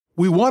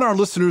We want our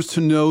listeners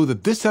to know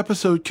that this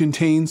episode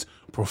contains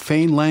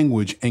profane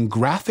language and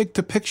graphic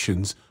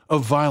depictions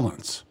of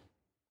violence.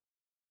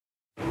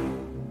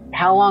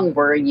 How long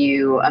were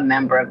you a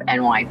member of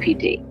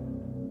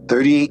NYPD?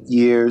 38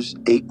 years,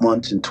 8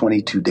 months, and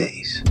 22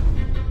 days.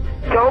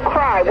 Don't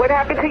cry. What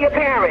happened to your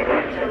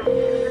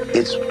parents?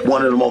 It's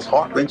one of the most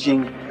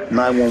heart-wrenching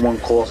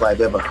 911 calls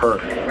I've ever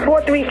heard.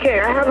 4-3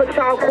 care. I have a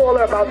child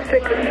caller about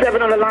 6 or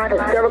 7 on the line,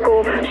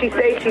 hysterical. She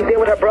says she's there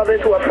with her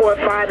brothers who are 4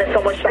 and 5 and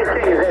someone shot her.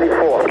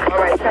 84.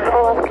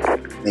 All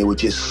right. They were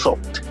just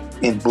soaked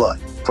in blood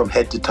from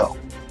head to toe.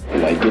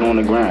 Like, get on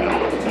the ground.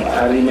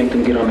 How do you make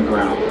them get on the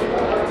ground?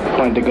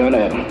 Point the gun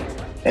at them.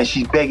 And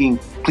she's begging,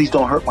 please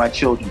don't hurt my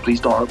children.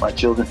 Please don't hurt my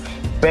children.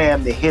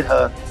 Bam, they hit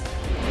her.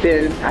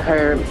 Then I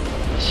heard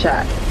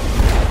shot.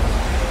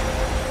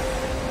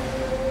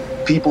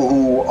 People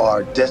who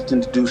are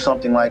destined to do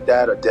something like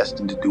that are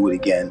destined to do it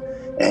again.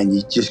 And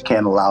you just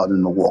can't allow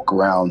them to walk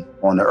around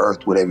on the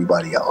earth with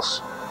everybody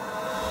else.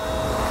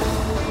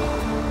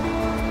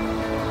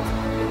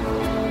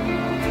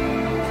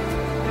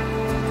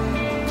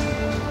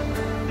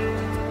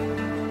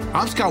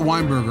 I'm Scott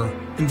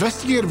Weinberger,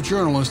 investigative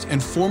journalist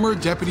and former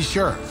deputy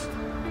sheriff.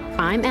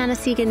 I'm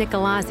Anna-Sigga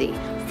Nicolazzi,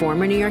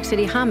 former New York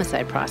City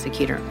homicide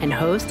prosecutor and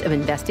host of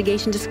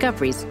Investigation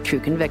Discovery's True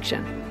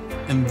Conviction.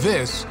 And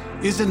this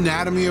is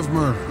Anatomy of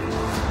Murder.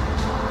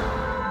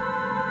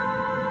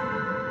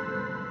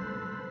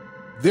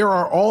 There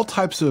are all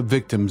types of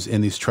victims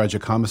in these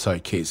tragic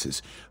homicide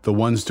cases. The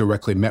ones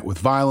directly met with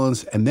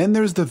violence, and then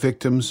there's the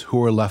victims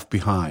who are left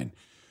behind.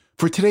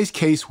 For today's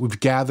case, we've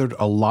gathered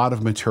a lot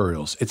of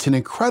materials. It's an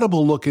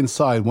incredible look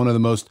inside one of the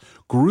most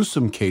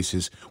gruesome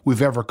cases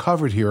we've ever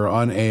covered here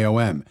on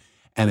AOM.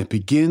 And it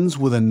begins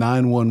with a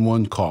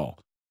 911 call.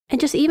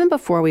 And just even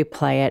before we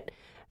play it,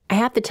 I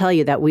have to tell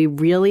you that we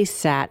really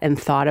sat and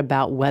thought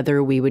about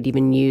whether we would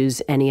even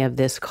use any of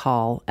this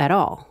call at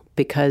all.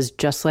 Because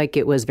just like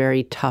it was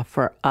very tough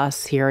for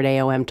us here at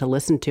AOM to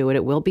listen to it,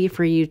 it will be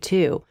for you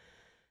too.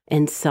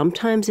 And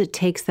sometimes it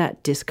takes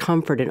that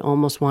discomfort and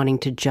almost wanting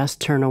to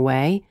just turn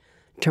away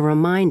to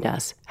remind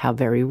us how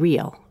very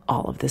real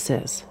all of this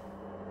is.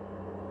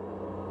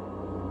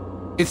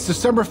 It's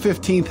December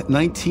 15th,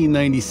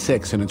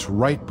 1996, and it's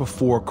right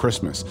before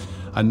Christmas.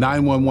 A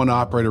 911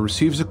 operator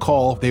receives a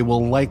call they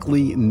will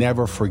likely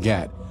never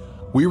forget.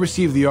 We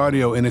received the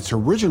audio in its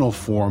original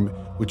form,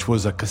 which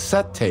was a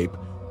cassette tape.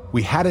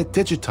 We had it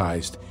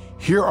digitized.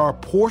 Here are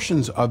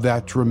portions of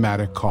that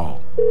dramatic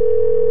call.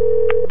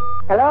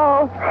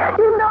 Hello?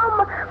 You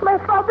know, my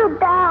father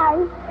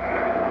died.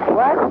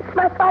 What?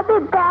 My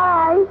father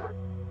died.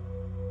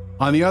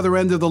 On the other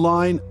end of the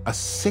line, a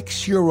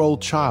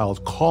 6-year-old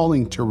child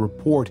calling to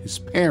report his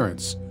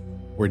parents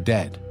were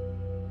dead.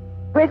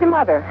 Where's your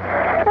mother?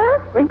 Huh?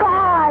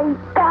 Died.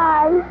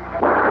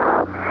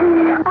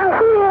 I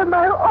hear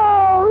my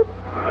own.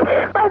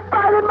 My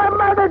father and my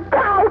mother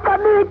died.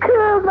 Somebody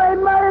killed my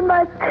mother and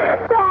my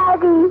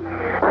daddy.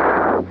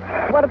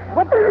 What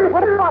apartment are you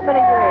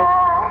in?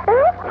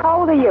 Huh? How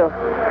old are you?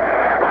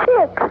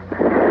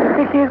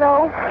 6. 6 years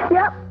old?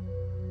 Yep.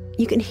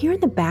 You can hear in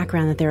the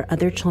background that there are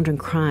other children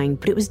crying,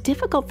 but it was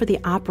difficult for the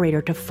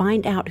operator to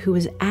find out who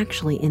was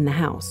actually in the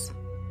house.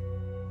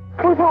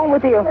 Who's home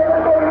with you?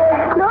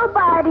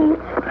 Nobody.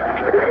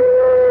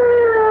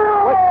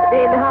 What,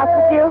 they in the house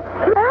with you?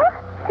 Huh?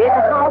 They in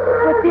the house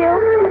with you?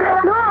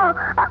 No,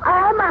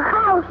 I am a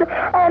house,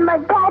 and my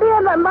daddy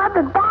and my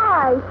mother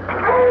died.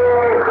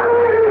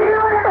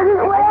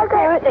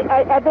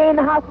 Are they in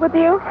the house with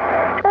you?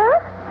 Huh?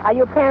 Are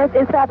your parents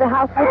inside the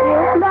house with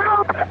you?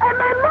 No, and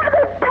my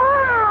mother died.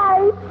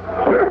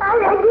 I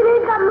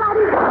didn't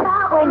somebody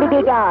die. When did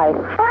they die?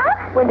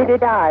 Huh? When did they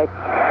die?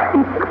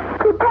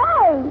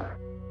 Today.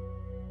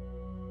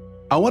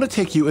 I want to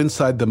take you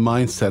inside the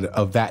mindset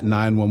of that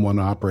 911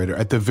 operator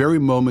at the very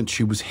moment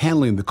she was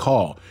handling the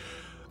call.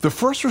 The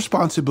first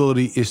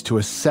responsibility is to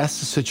assess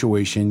the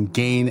situation,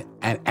 gain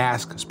and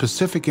ask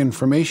specific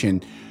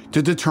information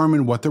to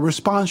determine what the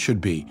response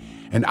should be.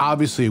 And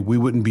obviously, we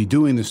wouldn't be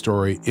doing this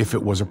story if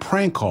it was a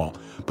prank call,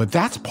 but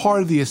that's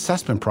part of the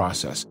assessment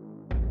process.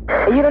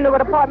 You don't know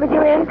what apartment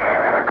you're in?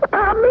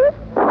 Apartment?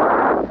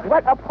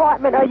 What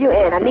apartment are you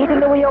in? I need to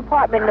know where your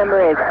apartment number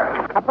is.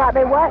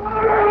 Apartment what?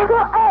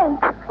 4-8.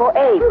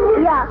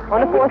 4-8? Yeah.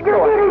 On the 4th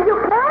floor? Did you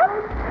come?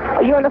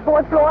 Are you on the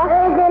 4th floor?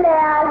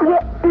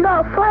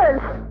 No,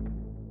 first.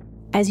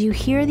 As you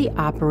hear the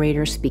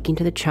operator speaking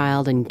to the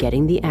child and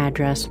getting the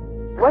address,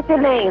 What's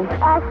your name?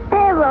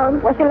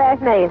 Esteban. What's your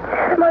last name?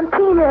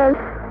 Martinez.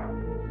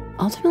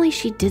 ultimately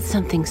she did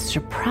something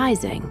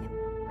surprising.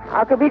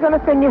 Okay, we're going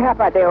to send you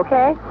help out there,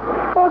 okay?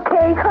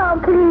 Okay,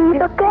 come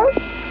please, okay?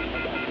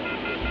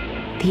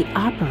 The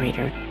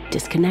operator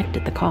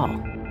disconnected the call.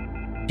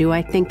 Do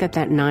I think that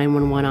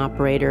 911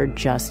 operator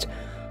just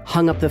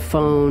hung up the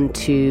phone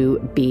to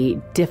be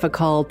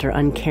difficult or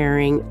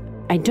uncaring?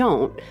 I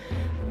don't.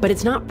 But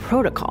it's not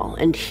protocol,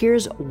 and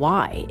here's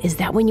why, is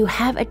that when you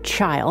have a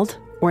child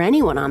or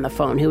anyone on the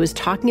phone who is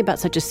talking about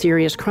such a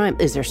serious crime,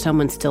 is there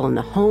someone still in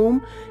the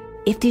home?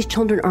 If these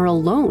children are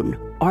alone,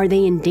 are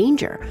they in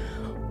danger?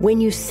 When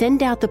you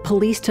send out the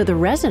police to the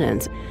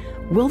residence,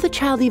 will the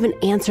child even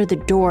answer the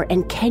door?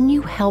 And can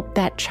you help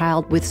that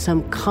child with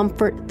some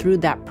comfort through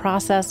that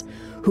process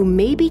who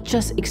maybe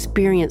just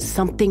experienced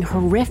something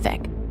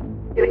horrific?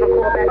 Getting a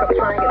call back, I'm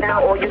trying it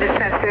now, or you just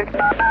sent it.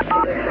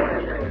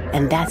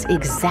 And that's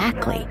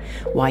exactly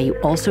why you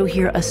also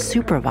hear a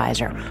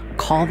supervisor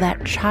call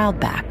that child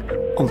back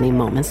only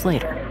moments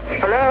later.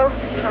 Hello?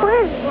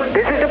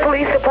 This is the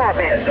police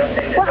department.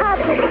 What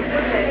happened?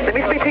 Let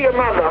me speak to your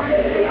mother.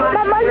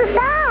 My mother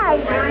died.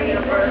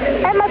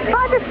 And my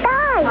father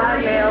died.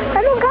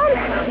 I don't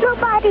got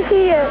nobody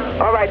here.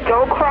 All right,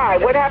 don't cry.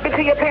 What happened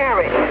to your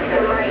parents?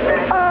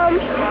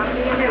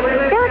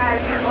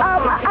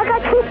 I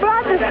got two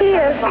brothers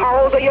here.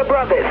 How old are your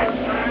brothers?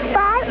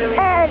 5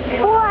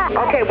 and 4.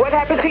 Okay, what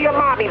happened to your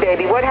mommy,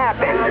 baby? What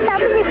happened?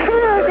 Somebody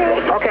killed me.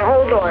 Okay,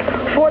 hold on.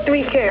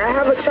 43K, I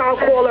have a child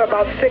caller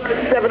about 6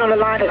 or 7 on the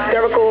line,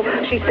 hysterical.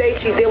 She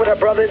states she's there with her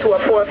brothers who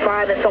are 4 and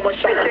 5, and someone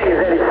shot her.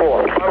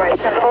 84. All right.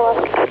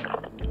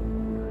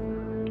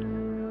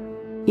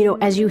 You know,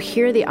 as you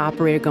hear the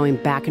operator going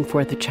back and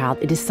forth with the child,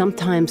 it is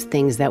sometimes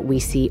things that we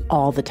see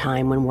all the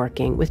time when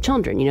working with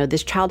children. You know,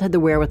 this child had the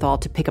wherewithal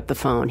to pick up the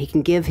phone. He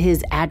can give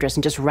his address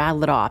and just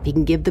rattle it off. He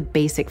can give the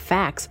basic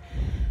facts.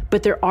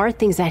 But there are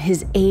things that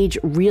his age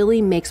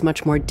really makes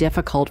much more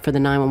difficult for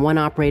the 911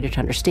 operator to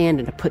understand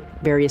and to put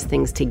various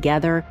things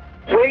together.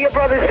 What are your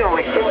brothers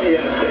doing?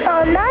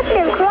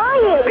 Nothing,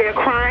 crying. They're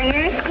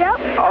crying? Yep.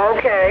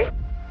 Okay.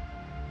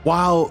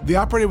 While the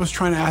operator was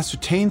trying to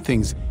ascertain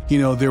things, you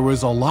know, there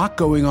was a lot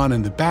going on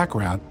in the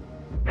background.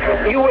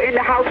 You were in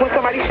the house when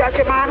somebody shot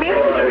your mommy?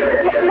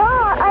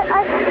 No,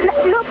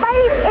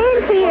 nobody's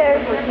in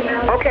here.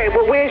 Okay,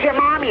 well, where's your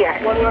mommy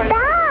at?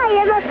 Died,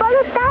 and my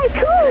father died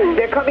too.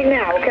 They're coming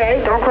now,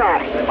 okay? Don't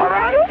cry, all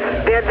right?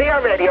 They're there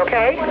already,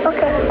 okay?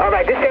 Okay. All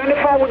right, just stay on the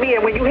phone with me,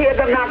 and when you hear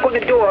them knock on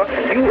the door,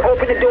 you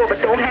open the door, but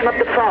don't hang up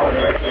the phone.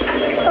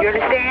 You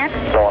understand?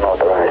 Don't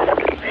authorize.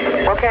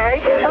 Okay?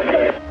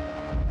 Okay.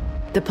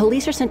 The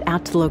police are sent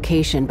out to the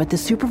location, but the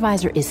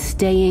supervisor is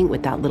staying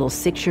with that little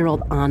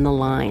 6-year-old on the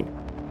line.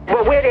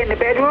 Well, where they in the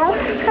bedroom?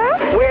 Huh?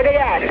 Where they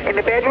at? In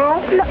the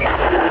bedroom? No.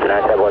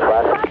 I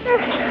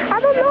I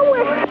don't know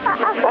where.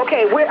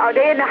 Okay, where are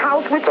they in the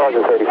house with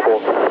you? 34.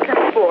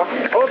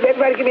 Oh,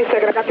 everybody give me a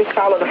second. I got this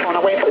child on the phone.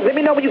 Let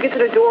me know when you get to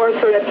the door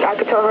so that I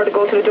can tell her to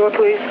go to the door,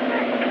 please.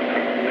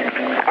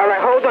 All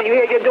right, hold on. You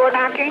hear your door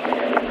knocking?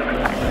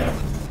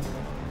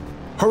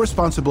 Her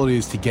responsibility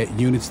is to get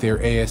units there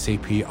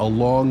ASAP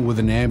along with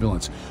an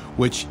ambulance,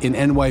 which in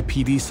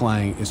NYPD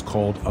slang is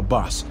called a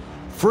bus.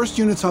 First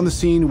units on the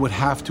scene would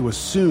have to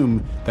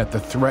assume that the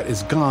threat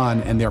is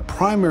gone, and their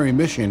primary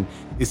mission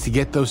is to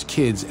get those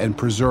kids and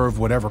preserve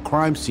whatever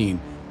crime scene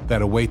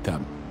that await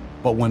them.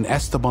 But when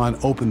Esteban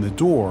opened the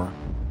door,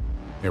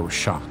 they were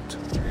shocked.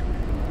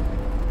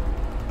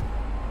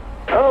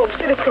 Oh,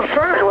 shit, it's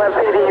confirmed.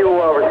 NYPD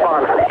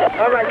respond.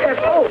 All right,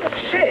 test. Oh,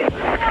 shit.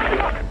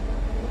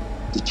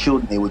 The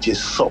children, they were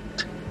just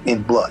soaked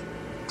in blood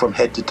from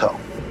head to toe.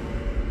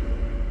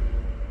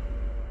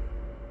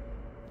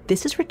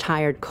 This is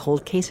retired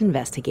cold case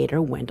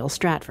investigator Wendell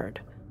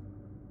Stratford.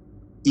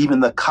 Even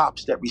the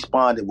cops that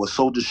responded were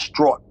so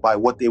distraught by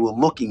what they were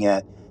looking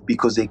at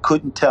because they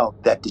couldn't tell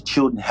that the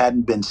children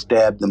hadn't been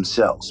stabbed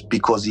themselves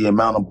because of the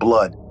amount of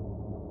blood.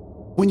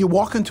 When you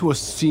walk into a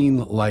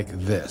scene like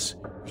this,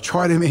 you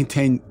try to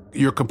maintain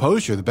your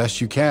composure the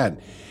best you can.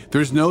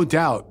 There's no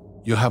doubt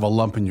you'll have a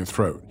lump in your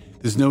throat.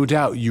 There's no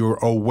doubt you're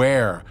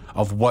aware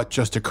of what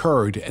just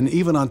occurred, and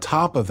even on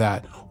top of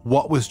that,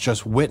 what was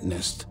just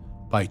witnessed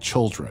by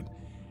children.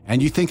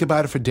 And you think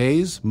about it for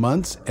days,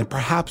 months, and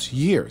perhaps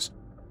years.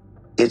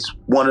 It's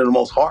one of the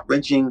most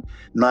heart-wrenching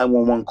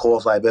 911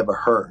 calls I've ever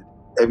heard.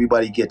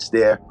 Everybody gets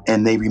there,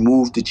 and they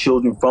remove the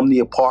children from the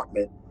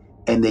apartment,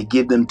 and they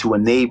give them to a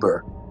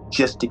neighbor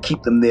just to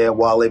keep them there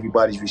while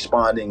everybody's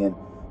responding and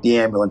the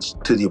ambulance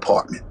to the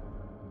apartment.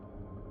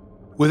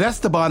 With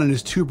Esteban and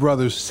his 2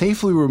 brothers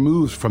safely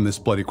removed from this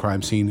bloody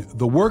crime scene,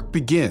 the work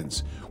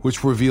begins,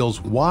 which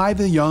reveals why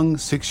the young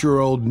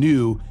 6-year-old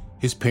knew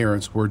his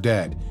parents were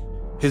dead.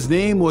 His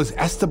name was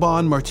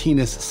Esteban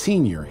Martinez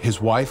Sr.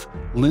 His wife,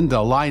 Linda,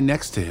 lie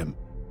next to him.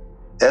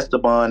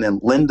 Esteban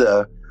and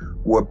Linda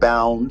were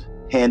bound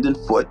hand and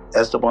foot.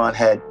 Esteban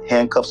had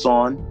handcuffs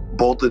on.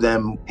 Both of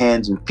them,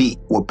 hands and feet,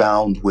 were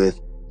bound with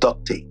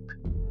duct tape.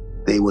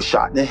 They were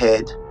shot in the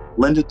head,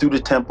 Linda through the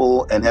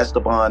temple and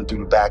Esteban through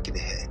the back of the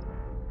head.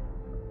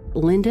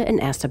 Linda and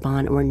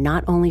Esteban were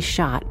not only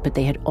shot, but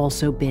they had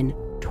also been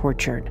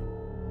tortured.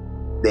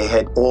 They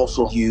had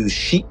also used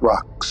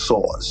sheetrock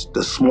saws,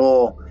 the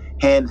small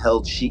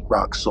handheld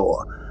sheetrock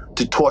saw,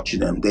 to torture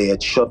them. They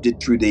had shoved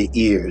it through their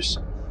ears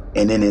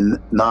and in their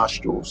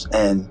nostrils.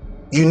 And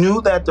you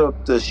knew that the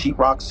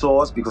sheetrock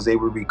saws, because they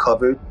were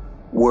recovered,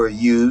 were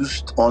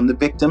used on the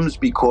victims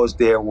because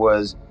there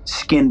was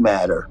skin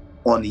matter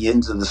on the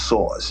ends of the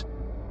saws.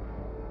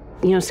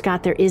 You know,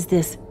 Scott, there is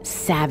this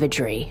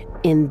savagery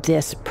in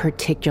this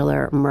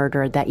particular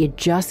murder that you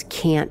just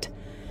can't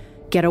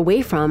get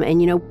away from.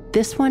 And, you know,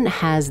 this one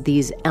has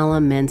these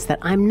elements that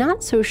I'm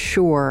not so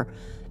sure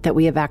that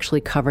we have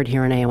actually covered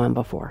here in AOM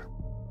before.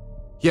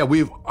 Yeah,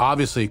 we've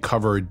obviously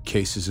covered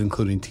cases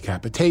including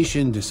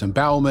decapitation,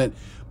 disembowelment,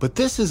 but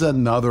this is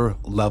another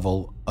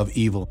level of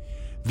evil.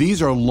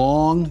 These are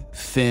long,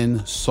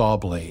 thin saw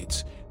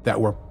blades that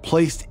were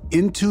placed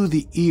into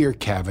the ear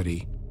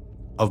cavity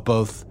of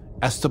both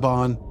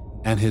Esteban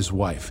and his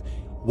wife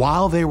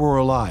while they were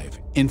alive,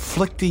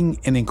 inflicting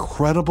an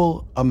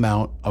incredible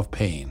amount of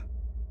pain.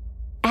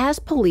 As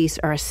police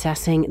are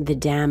assessing the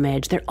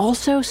damage, they're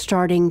also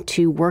starting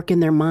to work in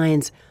their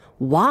minds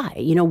why.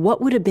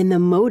 What would have been the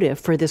motive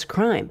for this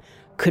crime?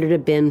 Could it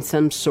have been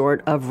some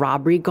sort of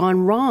robbery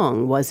gone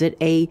wrong? Was it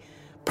a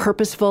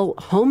purposeful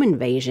home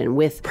invasion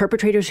with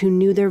perpetrators who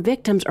knew their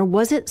victims, or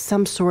was it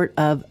some sort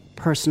of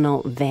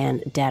personal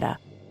vendetta?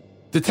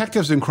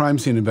 Detectives and crime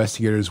scene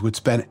investigators would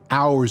spend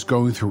hours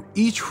going through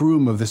each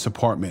room of this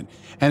apartment,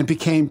 and it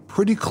became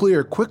pretty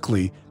clear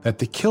quickly that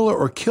the killer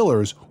or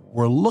killers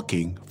were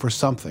looking for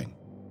something.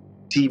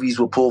 TVs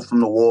were pulled from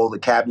the wall, the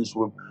cabinets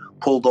were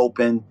pulled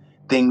open,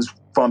 things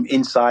from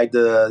inside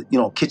the,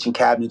 kitchen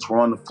cabinets were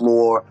on the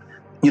floor,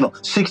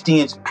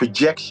 60-inch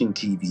projection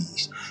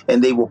TVs,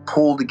 and they were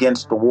pulled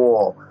against the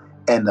wall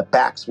and the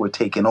backs were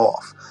taken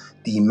off.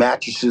 The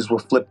mattresses were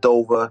flipped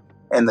over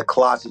and the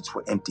closets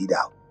were emptied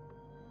out.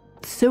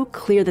 So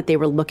clear that they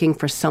were looking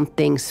for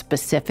something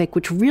specific,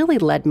 which really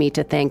led me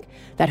to think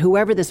that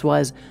whoever this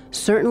was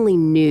certainly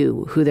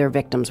knew who their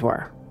victims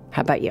were.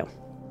 How about you?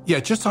 Yeah,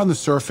 just on the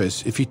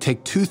surface, if you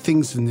take two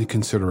things into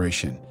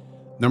consideration.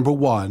 Number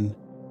one,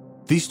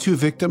 these two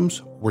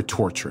victims were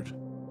tortured,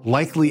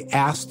 likely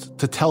asked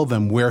to tell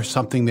them where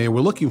something they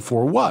were looking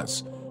for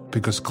was,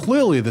 because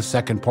clearly the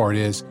second part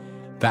is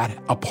that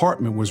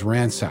apartment was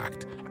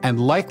ransacked. And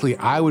likely,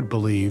 I would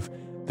believe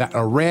that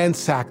a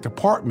ransacked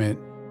apartment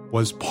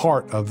was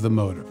part of the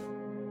motive.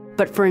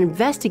 But for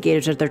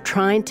investigators, as they're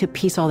trying to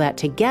piece all that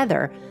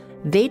together,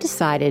 they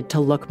decided to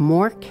look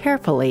more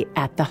carefully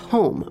at the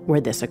home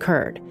where this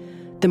occurred.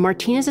 The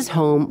Martinez's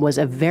home was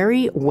a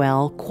very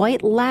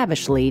quite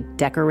lavishly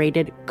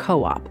decorated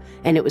co-op,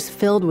 and it was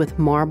filled with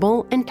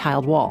marble and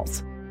tiled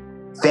walls.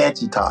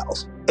 Fancy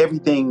tiles.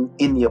 Everything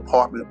in the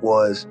apartment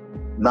was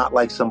not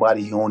like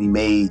somebody who only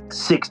made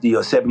 $60,000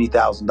 or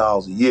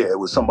 $70,000 a year. It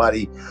was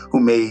somebody who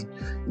made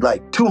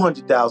like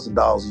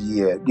 $200,000 a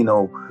year,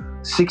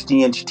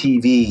 60-inch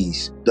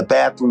TVs. The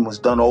bathroom was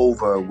done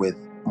over with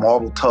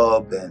marble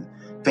tub and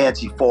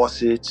fancy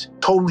faucets,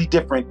 totally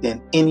different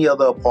than any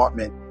other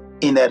apartment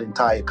in that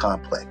entire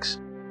complex.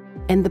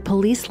 And the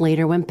police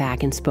later went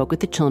back and spoke with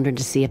the children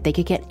to see if they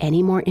could get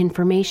any more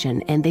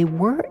information, and they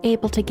were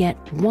able to get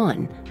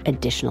one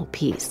additional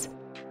piece.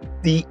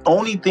 The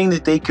only thing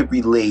that they could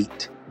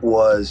relate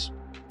was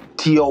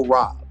T.O.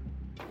 Rob.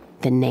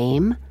 The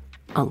name,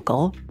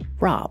 Uncle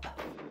Rob.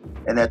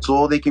 And that's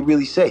all they could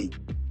really say.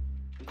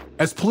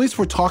 As police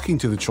were talking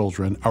to the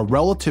children, a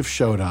relative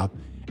showed up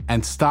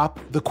and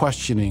stopped the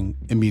questioning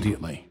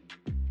immediately.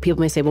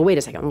 People may say, well, wait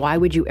a second, why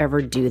would you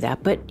ever do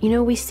that? But,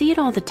 we see it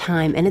all the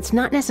time, and it's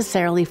not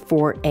necessarily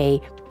for a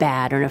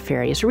bad or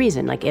nefarious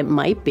reason. Like, it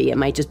might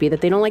just be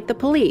that they don't like the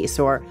police,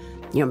 or,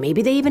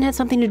 maybe they even had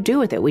something to do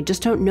with it. We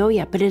just don't know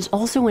yet. But it's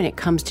also when it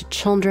comes to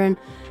children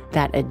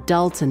that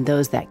adults and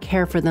those that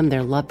care for them,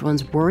 their loved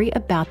ones, worry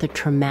about the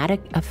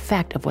traumatic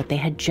effect of what they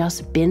had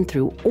just been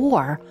through,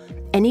 or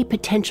any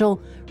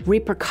potential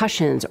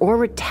repercussions or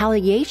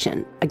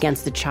retaliation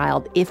against the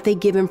child if they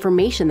give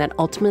information that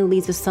ultimately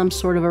leads to some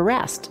sort of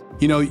arrest.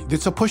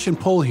 It's a push and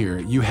pull here.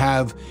 You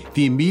have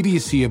the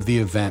immediacy of the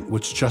event,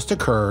 which just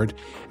occurred,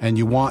 and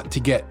you want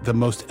to get the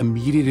most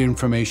immediate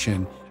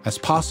information as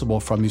possible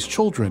from these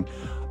children,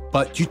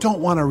 but you don't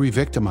want to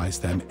re-victimize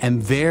them,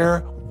 and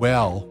their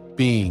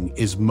well-being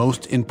is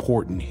most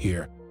important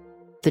here.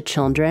 The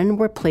children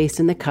were placed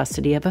in the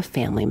custody of a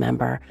family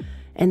member,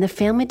 and the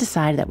family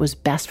decided that what was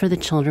best for the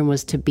children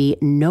was to be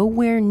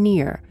nowhere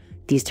near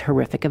these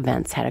horrific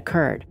events had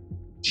occurred.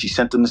 She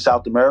sent them to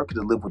South America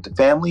to live with the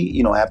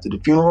family, after the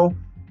funeral.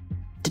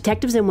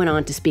 Detectives then went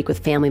on to speak with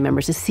family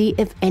members to see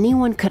if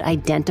anyone could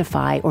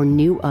identify or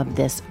knew of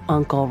this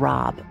Uncle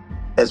Rob.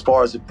 As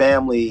far as the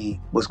family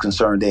was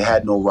concerned, they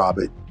had no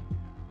Robert.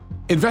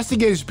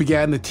 Investigators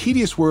began the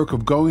tedious work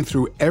of going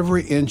through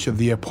every inch of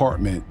the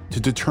apartment to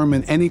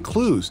determine any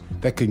clues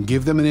that could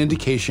give them an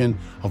indication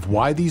of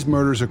why these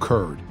murders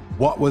occurred.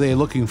 What were they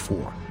looking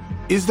for?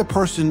 Is the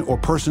person or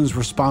persons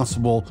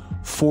responsible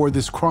for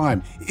this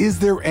crime? Is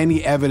there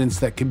any evidence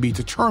that can be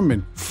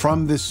determined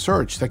from this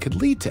search that could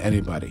lead to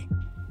anybody?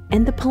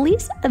 And the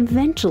police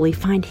eventually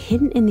find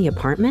hidden in the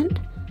apartment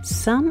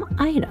some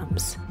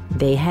items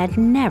they had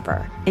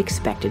never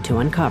expected to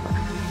uncover.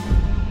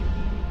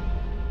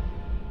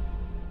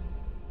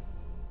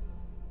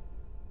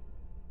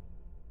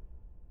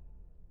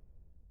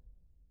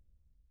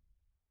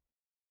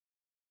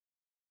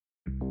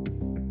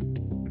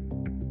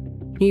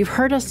 You've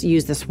heard us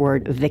use this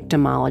word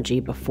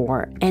victimology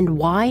before, and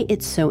why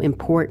it's so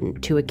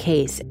important to a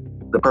case.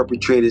 The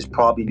perpetrators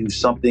probably knew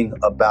something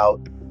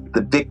about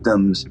the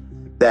victims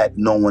that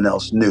no one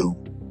else knew.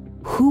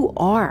 Who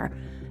are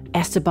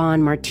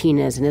Esteban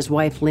Martinez and his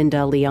wife,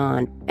 Linda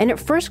Leon. And at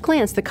first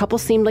glance, the couple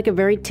seemed like a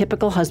very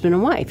typical husband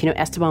and wife.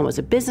 Esteban was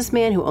a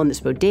businessman who owned this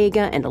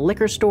bodega and a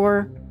liquor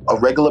store. A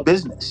regular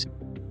business.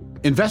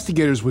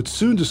 Investigators would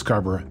soon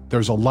discover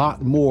there's a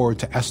lot more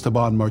to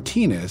Esteban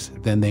Martinez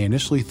than they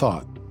initially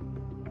thought.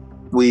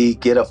 We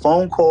get a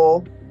phone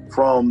call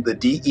from the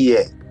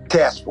DEA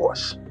task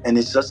force, and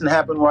it doesn't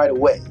happen right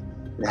away.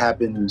 It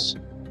happens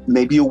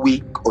maybe a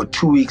week or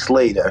 2 weeks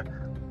later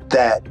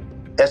that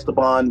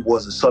Esteban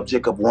was a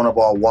subject of one of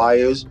our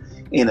wires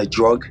in a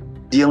drug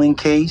dealing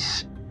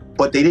case,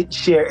 but they didn't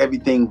share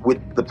everything with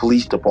the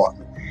police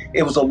department.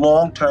 It was a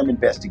long-term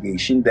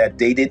investigation that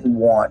they didn't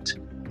want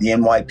the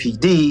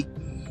NYPD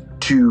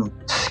to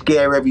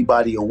scare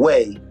everybody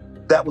away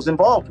that was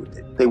involved with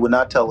it. They would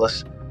not tell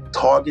us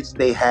targets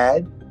they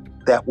had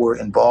that were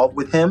involved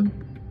with him.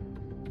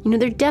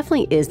 There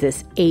definitely is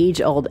this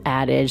age-old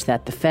adage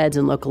that the feds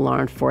and local law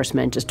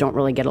enforcement just don't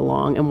really get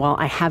along. And while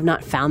I have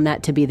not found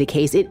that to be the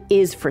case, it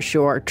is for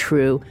sure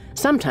true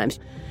sometimes.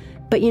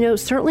 But,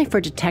 certainly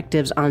for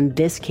detectives on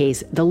this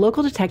case, the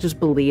local detectives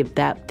believed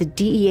that the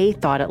DEA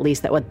thought at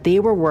least that what they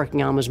were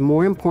working on was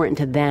more important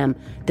to them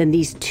than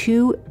these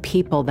two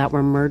people that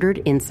were murdered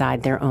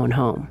inside their own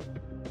home.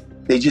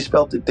 They just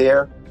felt that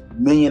their $1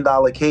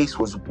 million case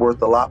was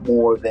worth a lot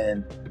more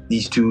than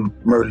these two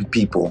murdered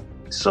people.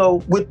 So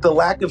with the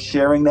lack of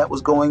sharing that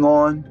was going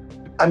on,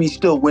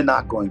 still, we're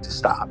not going to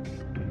stop.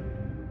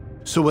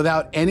 So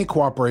without any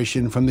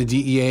cooperation from the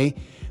DEA,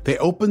 they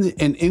opened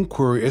an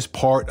inquiry as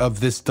part of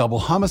this double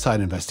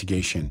homicide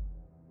investigation.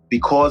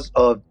 Because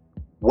of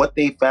what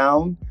they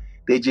found,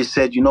 they just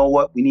said, you know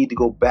what, we need to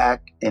go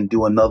back and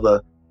do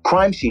another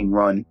crime scene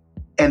run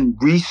and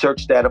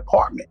research that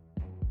apartment.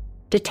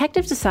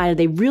 Detectives decided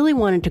they really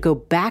wanted to go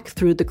back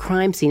through the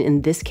crime scene,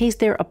 in this case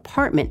their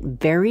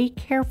apartment, very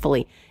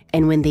carefully.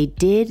 And when they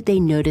did, they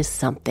noticed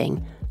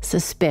something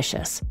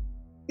suspicious.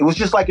 It was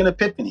just like an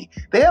epiphany.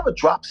 They have a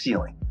drop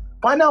ceiling.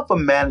 Find out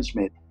from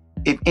management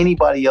if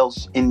anybody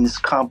else in this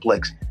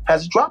complex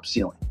has a drop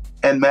ceiling.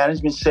 And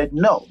management said,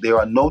 no, there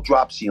are no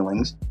drop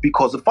ceilings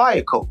because of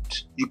fire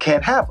codes. You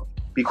can't have them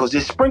because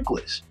there's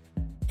sprinklers.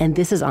 And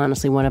this is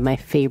honestly one of my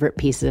favorite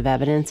pieces of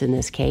evidence in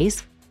this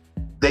case.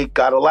 They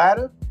got a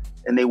ladder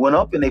and they went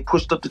up and they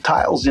pushed up the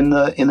tiles in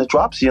the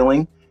drop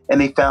ceiling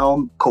and they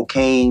found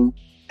cocaine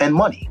and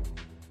money.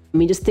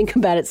 Just think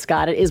about it,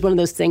 Scott. It is one of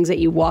those things that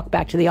you walk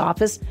back to the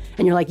office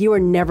and you're like, you are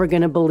never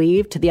going to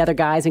believe to the other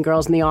guys and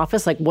girls in the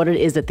office, like what it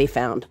is that they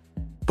found.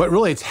 But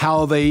really, it's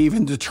how they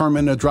even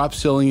determined a drop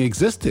ceiling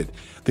existed.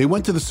 They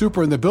went to the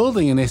super in the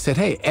building and they said,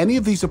 hey, any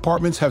of these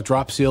apartments have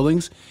drop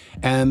ceilings?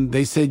 And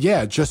they said,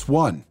 yeah, just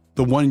one,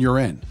 the one you're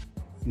in.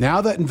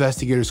 Now that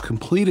investigators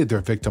completed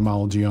their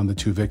victimology on the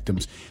two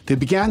victims, they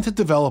began to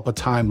develop a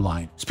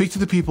timeline, speak to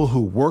the people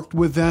who worked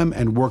with them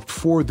and worked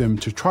for them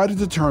to try to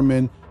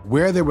determine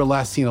where they were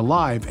last seen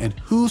alive and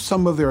who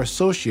some of their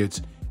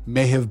associates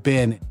may have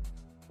been.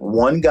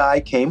 One guy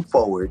came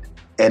forward,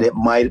 and it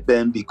might have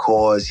been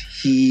because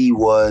he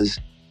was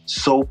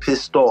so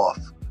pissed off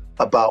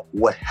about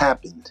what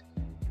happened.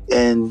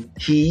 And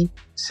he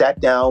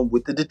sat down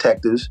with the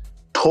detectives,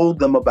 told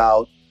them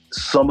about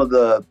some of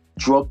the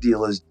drug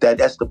dealers that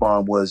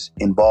Esteban was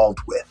involved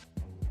with.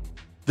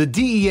 The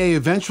DEA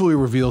eventually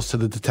reveals to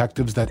the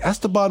detectives that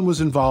Esteban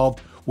was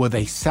involved with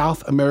a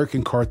South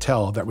American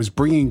cartel that was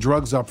bringing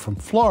drugs up from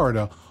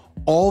Florida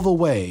all the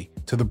way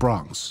to the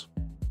Bronx.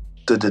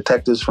 The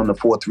detectives from the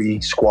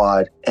 4-3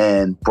 squad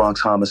and Bronx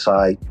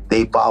Homicide,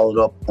 they followed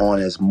up on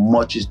as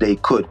much as they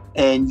could.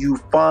 And you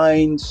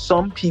find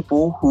some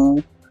people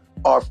who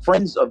are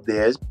friends of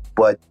theirs,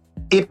 but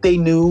if they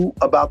knew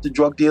about the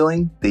drug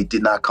dealing, they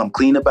did not come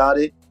clean about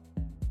it.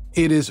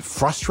 It is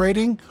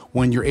frustrating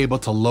when you're able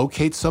to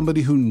locate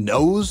somebody who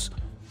knows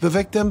the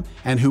victim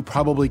and who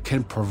probably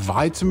can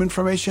provide some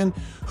information,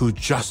 who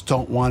just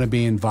don't want to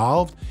be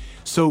involved.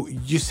 So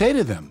you say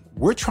to them,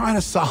 we're trying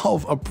to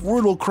solve a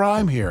brutal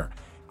crime here.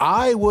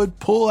 I would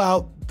pull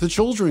out the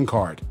children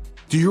card.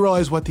 Do you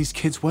realize what these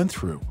kids went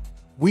through?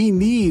 We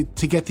need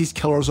to get these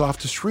killers off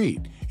the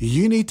street.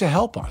 You need to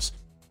help us.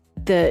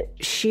 The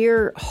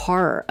sheer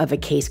horror of a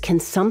case can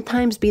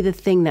sometimes be the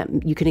thing that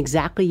you can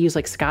exactly use,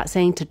 like Scott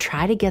saying, to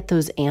try to get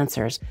those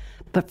answers.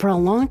 But for a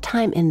long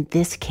time in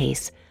this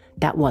case,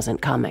 that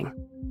wasn't coming.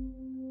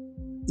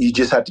 You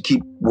just have to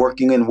keep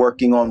working and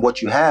working on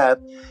what you have.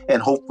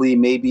 And hopefully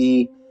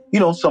maybe,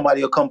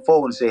 somebody will come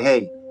forward and say,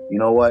 hey, you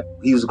know what?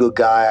 He was a good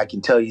guy. I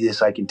can tell you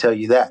this. I can tell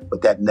you that.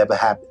 But that never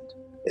happened.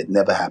 It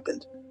never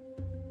happened.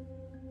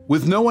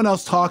 With no one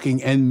else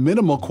talking and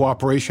minimal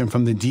cooperation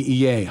from the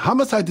DEA,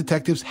 homicide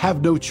detectives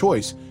have no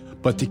choice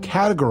but to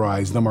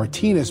categorize the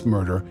Martinez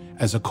murder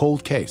as a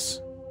cold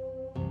case.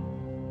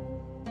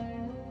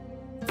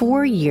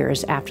 4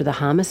 years after the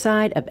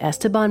homicide of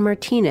Esteban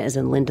Martinez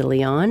and Linda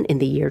Leon in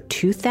the year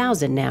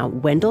 2000 now,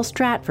 Wendell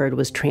Stratford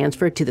was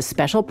transferred to the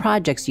Special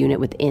Projects Unit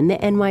within the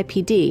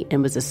NYPD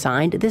and was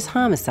assigned this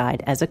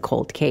homicide as a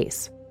cold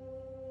case.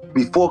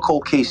 Before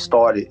cold case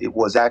started, it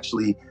was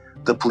actually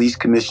the police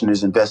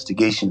commissioner's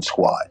investigation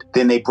squad.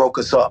 Then they broke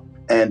us up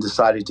and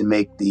decided to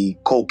make the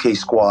Cold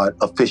Case Squad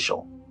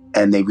official,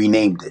 and they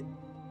renamed it.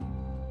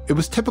 It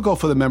was typical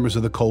for the members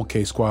of the Cold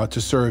Case Squad to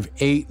serve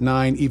 8,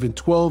 9, even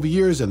 12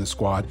 years in the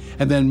squad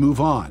and then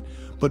move on.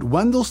 But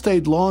Wendell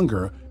stayed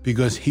longer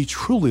because he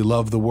truly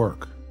loved the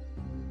work.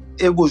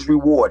 It was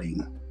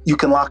rewarding. You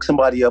can lock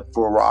somebody up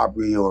for a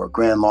robbery or a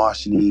grand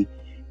larceny,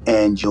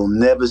 and you'll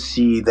never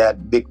see that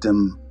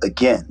victim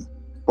again.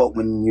 But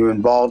when you're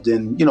involved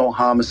in,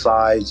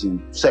 homicides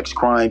and sex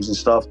crimes and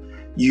stuff,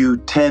 you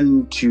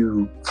tend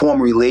to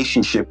form a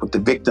relationship with the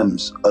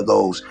victims of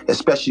those,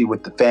 especially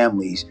with the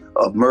families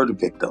of murder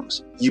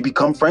victims. You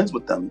become friends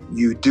with them.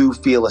 You do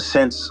feel a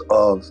sense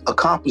of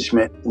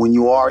accomplishment when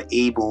you are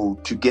able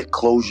to get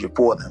closure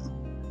for them.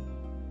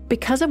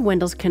 Because of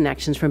Wendell's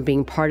connections from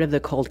being part of the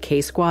Cold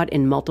Case Squad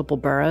in multiple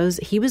boroughs,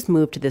 he was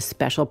moved to the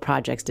Special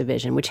Projects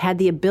Division, which had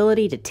the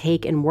ability to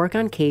take and work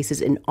on cases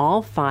in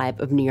all 5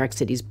 of New York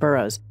City's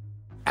boroughs.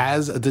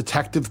 As a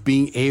detective,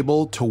 being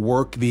able to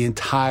work the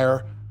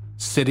entire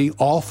city,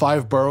 all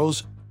 5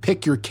 boroughs,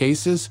 pick your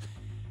cases,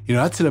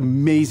 that's an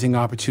amazing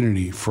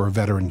opportunity for a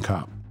veteran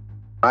cop.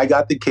 I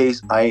got the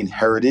case, I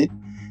inherited,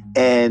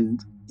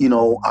 and,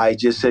 I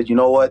just said, you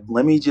know what,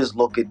 let me just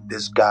look at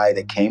this guy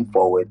that came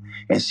forward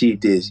and see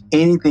if there's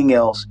anything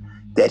else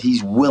that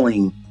he's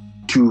willing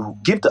to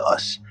give to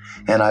us.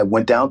 And I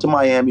went down to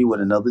Miami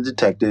with another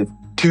detective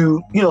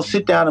to,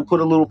 sit down and put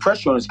a little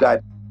pressure on this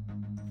guy.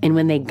 And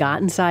when they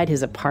got inside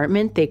his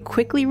apartment, they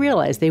quickly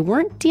realized they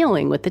weren't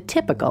dealing with the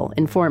typical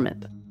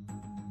informant.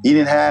 He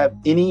didn't have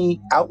any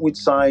outward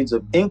signs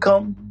of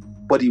income,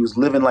 but he was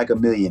living like a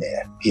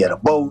millionaire. He had a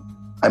boat,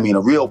 a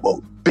real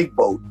boat, big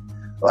boat,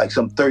 like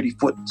some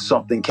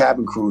 30-foot-something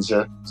cabin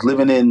cruiser. He's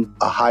living in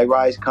a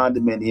high-rise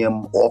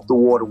condominium off the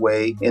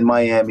waterway in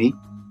Miami.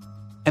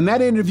 And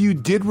that interview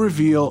did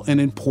reveal an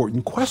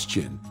important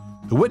question.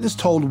 The witness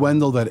told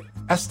Wendell that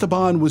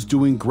Esteban was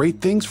doing great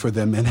things for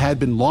them and had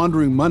been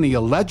laundering money,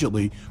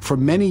 allegedly, for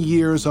many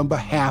years on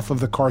behalf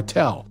of the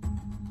cartel.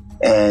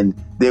 And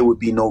there would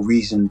be no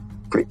reason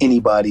for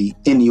anybody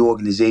in the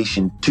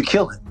organization to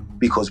kill him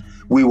because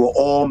we were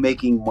all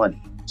making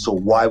money. So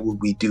why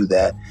would we do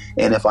that?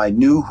 And if I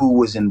knew who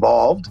was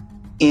involved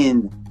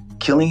in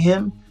killing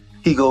him,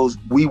 he goes,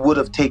 we would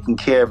have taken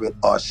care of it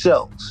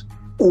ourselves.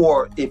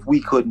 Or if we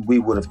couldn't, we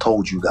would have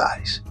told you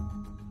guys.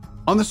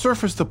 On the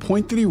surface, the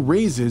point that he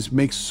raises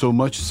makes so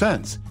much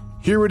sense.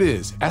 Here it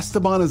is.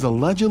 Esteban is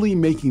allegedly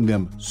making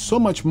them so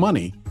much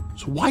money,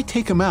 so why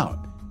take him out?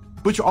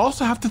 But you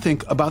also have to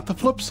think about the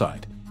flip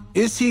side.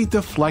 Is he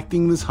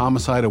deflecting this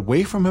homicide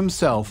away from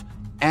himself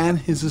and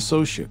his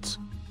associates?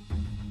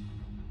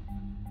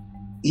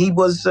 He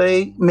was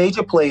a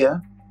major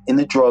player in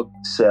the drug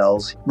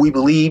sales. We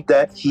believe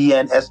that he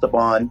and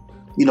Esteban,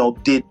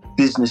 did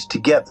business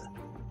together.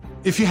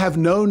 If you have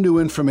no new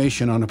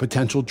information on a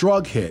potential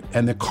drug hit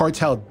and the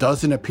cartel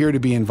doesn't appear to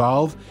be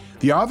involved,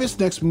 the obvious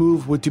next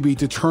move would be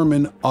to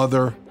determine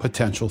other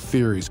potential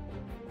theories.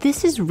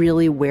 This is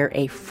really where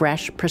a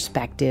fresh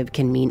perspective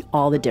can mean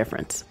all the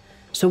difference.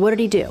 So what did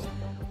he do?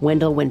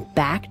 Wendell went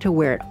back to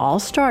where it all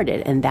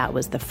started, and that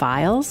was the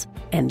files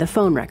and the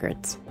phone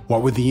records.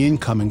 What were the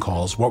incoming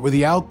calls? What were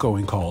the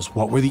outgoing calls?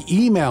 What were the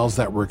emails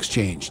that were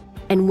exchanged?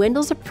 And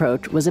Wendell's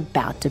approach was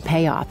about to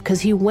pay off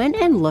because he went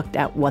and looked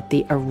at what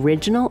the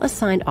original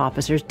assigned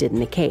officers did in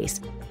the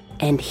case.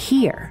 And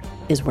here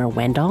is where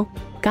Wendell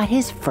got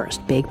his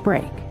first big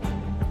break.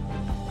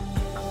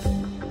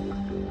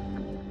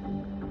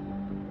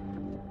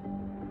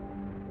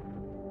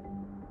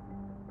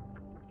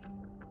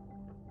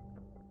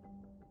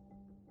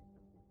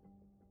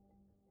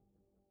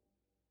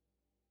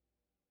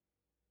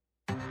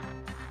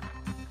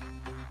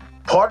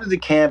 Part of the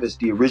canvas,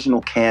 the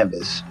original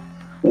canvas,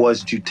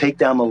 was to take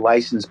down the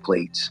license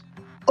plates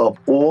of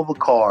all the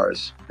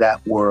cars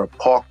that were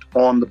parked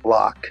on the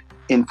block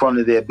in front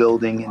of their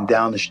building and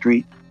down the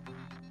street.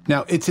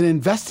 Now, it's an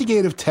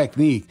investigative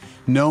technique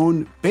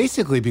known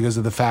basically because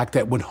of the fact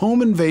that when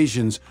home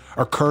invasions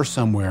occur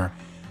somewhere,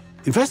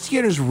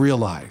 investigators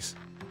realize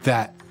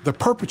that the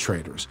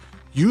perpetrators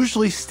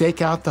usually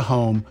stake out the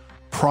home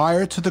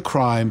prior to the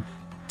crime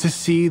to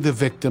see the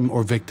victim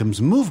or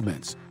victim's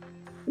movements.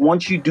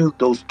 Once you do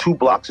those 2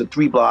 blocks or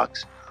 3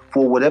 blocks,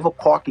 for whatever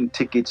parking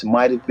tickets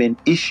might have been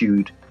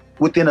issued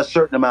within a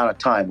certain amount of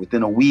time,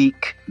 within a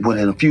week,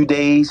 within a few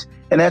days,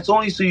 and that's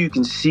only so you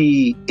can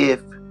see if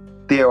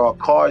there are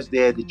cars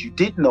there that you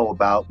didn't know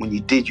about when you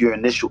did your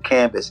initial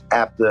canvass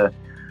after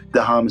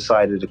the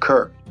homicide had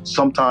occurred.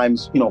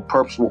 Sometimes,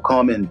 perps will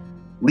come and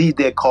leave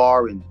their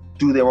car and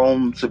do their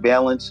own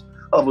surveillance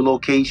of a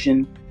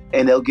location,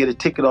 and they'll get a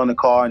ticket on the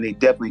car, and they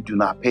definitely do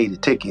not pay the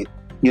ticket,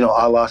 a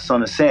la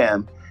Son of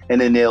Sam,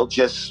 and then they'll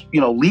just,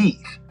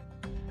 leave.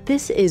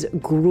 This is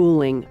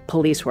grueling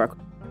police work.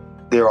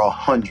 There are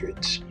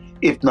hundreds,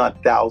 if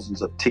not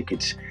thousands, of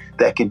tickets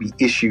that can be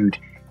issued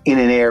in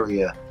an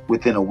area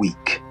within a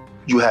week.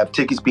 You have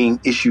tickets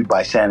being issued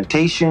by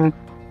sanitation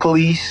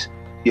police,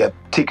 you have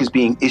tickets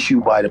being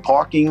issued by the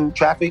parking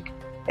traffic,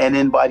 and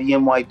then by the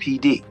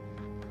NYPD.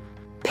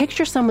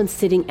 Picture someone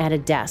sitting at a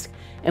desk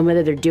And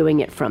whether they're doing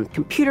it from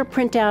computer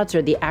printouts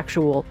or the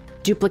actual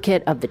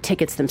duplicate of the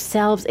tickets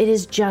themselves, it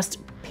is just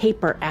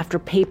paper after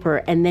paper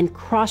and then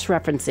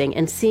cross-referencing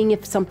and seeing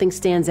if something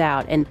stands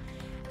out. And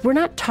we're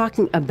not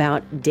talking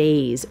about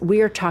days.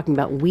 We are talking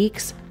about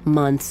weeks,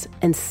 months,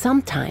 and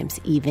sometimes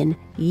even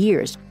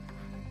years.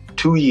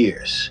 2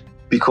 years,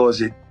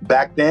 because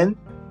back then,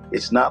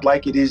 it's not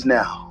like it is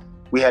now.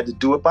 We had to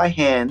do it by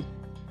hand.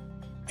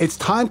 It's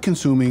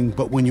time-consuming,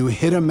 but when you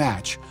hit a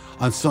match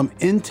on some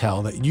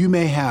intel that you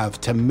may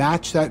have to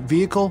match that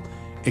vehicle,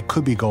 it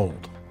could be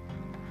gold.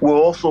 We're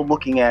also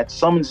looking at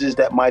summonses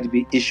that might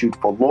be issued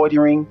for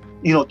loitering,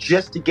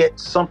 just to get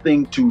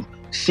something to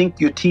sink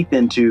your teeth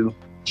into.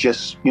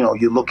 Just,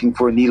 you're looking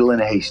for a needle in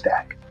a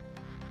haystack.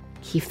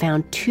 He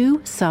found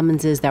 2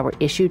 summonses that were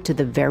issued to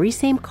the very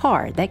same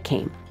car that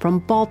came from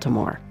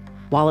Baltimore.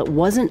 While it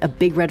wasn't a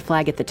big red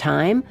flag at the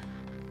time,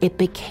 it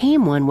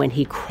became one when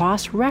he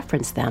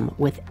cross-referenced them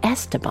with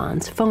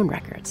Esteban's phone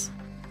records.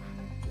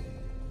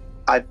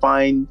 I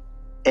find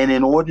an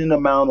inordinate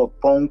amount of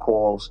phone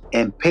calls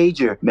and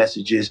pager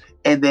messages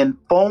and then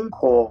phone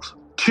calls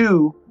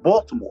to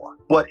Baltimore.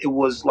 But it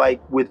was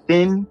like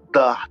within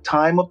the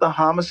time of the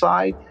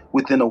homicide,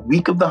 within a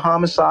week of the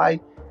homicide,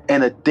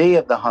 and a day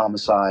of the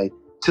homicide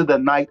to the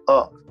night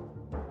of.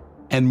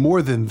 And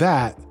more than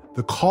that,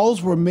 the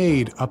calls were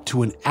made up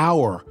to an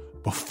hour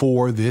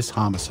before this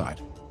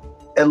homicide.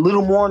 A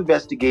little more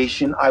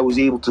investigation, I was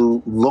able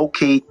to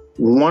locate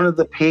one of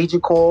the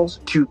pager calls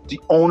to the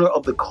owner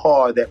of the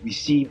car that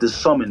received the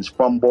summons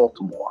from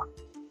Baltimore.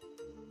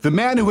 The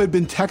man who had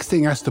been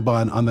texting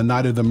Esteban on the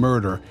night of the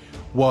murder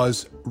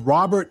was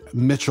Robert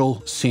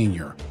Mitchell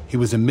Sr. He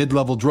was a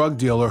mid-level drug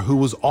dealer who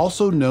was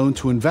also known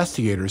to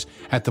investigators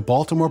at the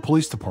Baltimore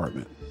Police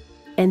Department.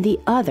 And the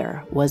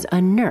other was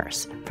a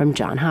nurse from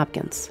Johns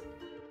Hopkins.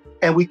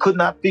 And we could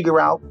not figure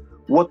out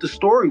what the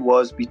story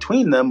was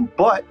between them,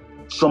 but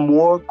some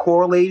more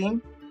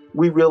correlating,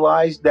 we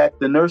realized that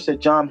the nurse at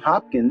Johns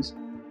Hopkins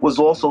was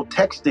also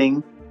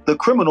texting the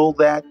criminal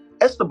that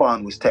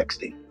Esteban was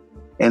texting.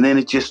 And then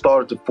it just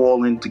started to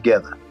fall in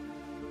together.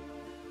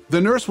 The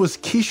nurse was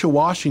Keisha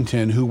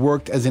Washington, who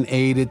worked as an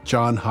aide at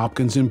Johns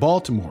Hopkins in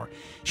Baltimore.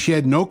 She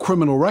had no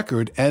criminal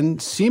record and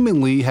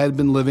seemingly had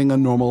been living a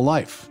normal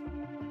life.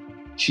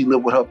 She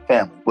lived with her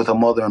family, with her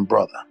mother and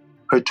brother,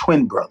 her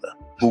twin brother,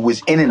 who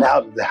was in and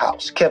out of the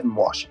house, Kevin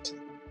Washington.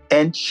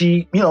 And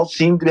she,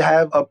 seemed to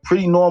have a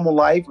pretty normal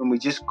life, and we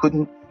just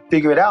couldn't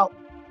figure it out.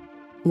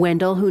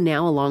 Wendell, who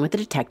now, along with the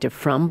detective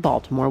from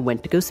Baltimore,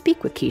 went to go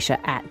speak with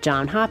Keisha at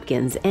Johns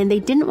Hopkins, and they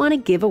didn't want to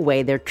give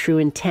away their true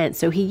intent,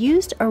 so he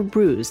used a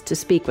ruse to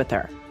speak with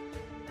her.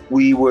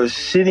 We were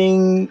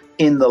sitting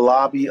in the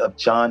lobby of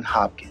Johns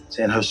Hopkins,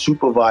 and her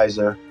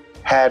supervisor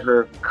had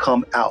her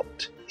come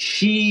out.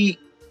 She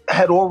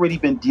had already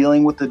been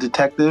dealing with the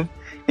detective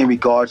in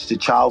regards to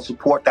child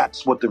support.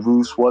 That's what the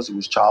ruse was. It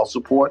was child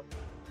support.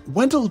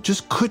 Wendell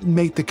just couldn't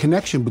make the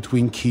connection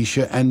between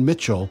Keisha and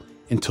Mitchell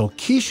until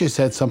Keisha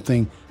said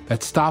something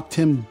that stopped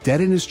him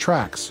dead in his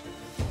tracks.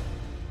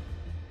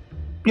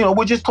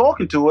 We're just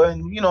talking to her,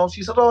 and,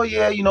 she said, oh,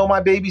 yeah, my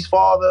baby's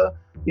father,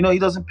 he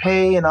doesn't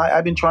pay, and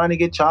I've been trying to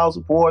get child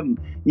support, and,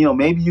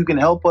 maybe you can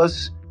help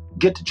us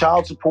get to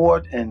child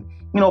support, and,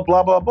 blah,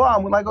 blah, blah.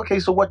 And we're like, okay,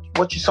 so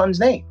what's your son's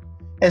name?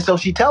 And so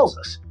she tells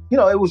us.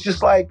 It was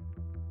just like,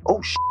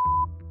 oh,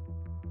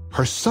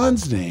 Her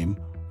son's name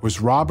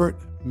was Robert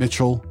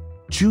Mitchell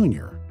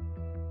Jr.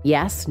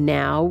 Yes,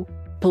 now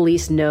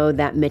police know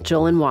that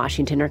Mitchell and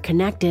Washington are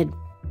connected,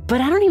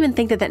 but I don't even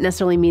think that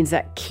necessarily means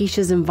that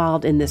Keisha's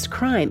involved in this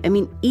crime. I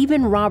mean,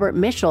 even Robert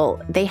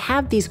Mitchell, they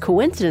have these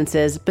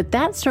coincidences, but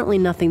that's certainly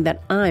nothing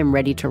that I'm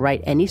ready to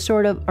write any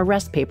sort of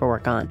arrest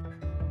paperwork on.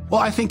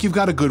 Well, I think you've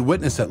got a good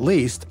witness at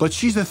least, but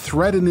she's a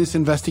threat in this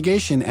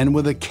investigation, and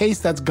with a case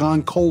that's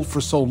gone cold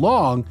for so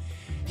long,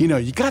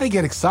 you got to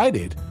get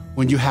excited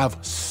when you have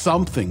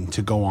something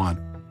to go on.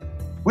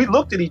 We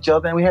looked at each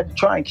other and we had to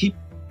try and keep,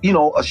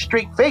 a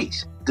straight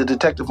face. The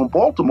detective from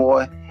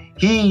Baltimore,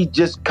 he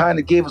just kind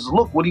of gave us a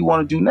look. What do you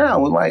want to do now?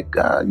 We're like,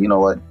 you know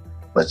what?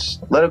 Let's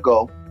let it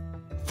go.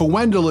 For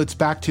Wendell, it's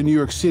back to New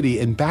York City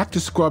and back to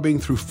scrubbing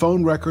through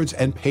phone records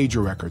and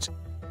pager records.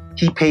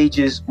 He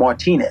pages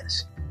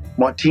Martinez.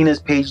 Martinez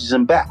pages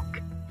him back.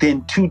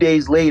 Then 2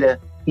 days later,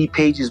 he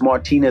pages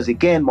Martinez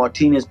again.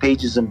 Martinez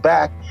pages him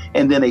back.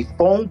 And then a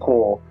phone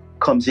call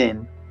comes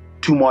in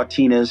to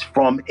Martinez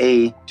from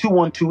a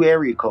 212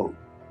 area code.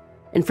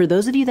 And for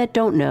those of you that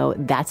don't know,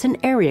 that's an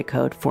area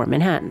code for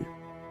Manhattan.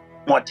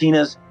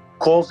 Martinez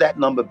calls that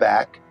number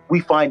back. We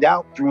find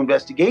out through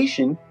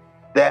investigation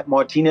that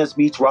Martinez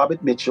meets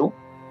Robert Mitchell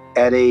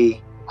at a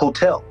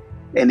hotel,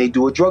 and they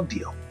do a drug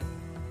deal.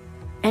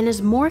 And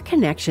as more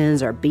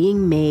connections are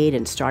being made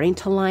and starting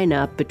to line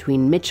up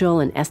between Mitchell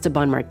and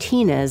Esteban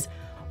Martinez,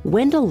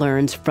 Wendell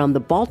learns from the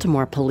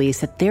Baltimore police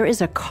that there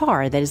is a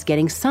car that is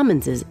getting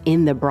summonses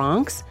in the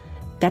Bronx,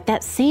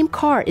 that same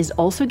car is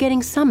also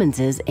getting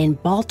summonses in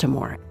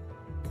Baltimore.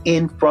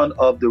 In front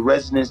of the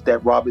residence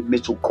that Robert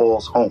Mitchell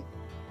calls home.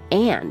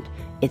 And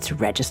it's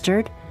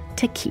registered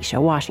to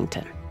Keisha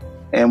Washington.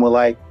 And we're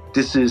like,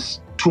 this is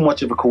too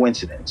much of a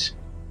coincidence.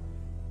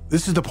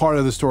 This is the part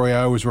of the story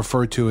I always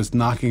refer to as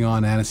knocking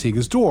on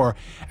Anna-Siga's door,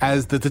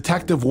 as the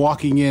detective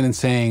walking in and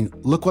saying,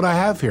 look what I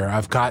have here.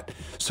 I've got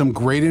some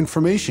great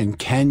information.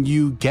 Can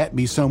you get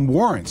me some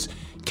warrants?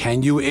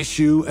 Can you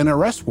issue an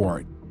arrest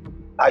warrant?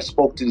 I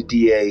spoke to the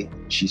DA.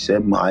 She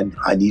said,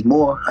 I need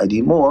more. I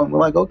need more. We're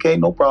like, okay,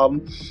 no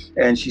problem.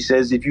 And she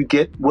says, if you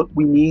get what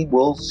we need,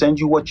 we'll send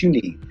you what you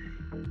need.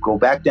 Go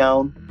back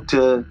down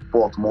to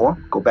Baltimore.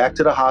 Go back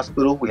to the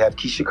hospital. We have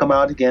Keisha come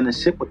out again and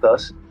sit with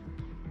us.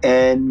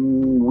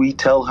 And we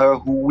tell her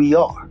who we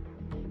are.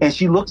 And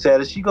she looks at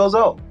us. She goes,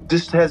 oh,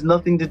 this has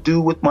nothing to do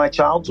with my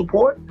child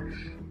support?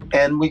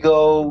 And we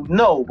go,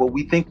 no, but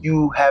we think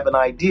you have an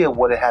idea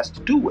what it has to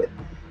do with.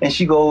 And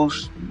she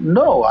goes,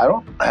 no, I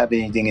don't have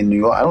anything in New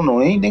York. I don't know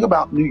anything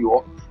about New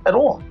York at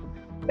all.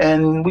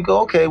 And we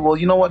go, okay, well,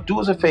 you know what?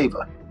 Do us a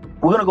favor.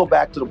 We're going to go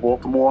back to the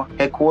Baltimore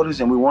headquarters,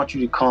 and we want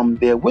you to come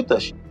there with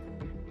us.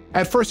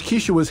 At first,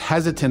 Keisha was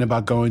hesitant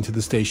about going to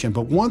the station,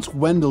 but once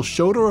Wendell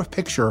showed her a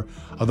picture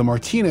of the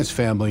Martinez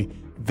family,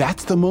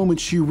 that's the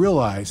moment she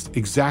realized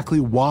exactly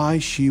why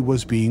she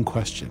was being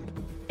questioned.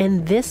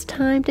 And this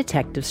time,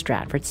 Detective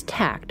Stratford's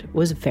tact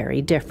was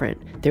very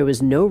different. There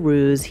was no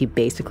ruse. He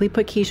basically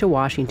put Keisha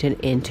Washington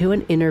into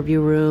an interview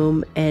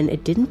room, and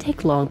it didn't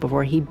take long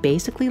before he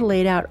basically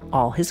laid out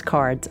all his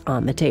cards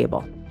on the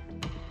table.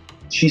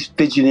 She's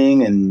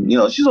fidgeting and,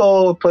 she's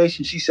all over the place,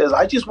 and she says,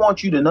 I just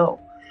want you to know,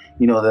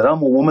 that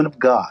I'm a woman of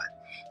God.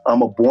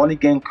 I'm a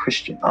born-again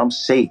Christian. I'm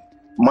saved.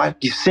 My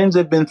sins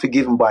have been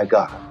forgiven by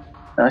God.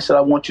 And I said,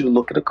 I want you to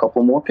look at a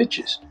couple more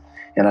pictures.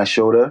 And I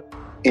showed her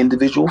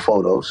individual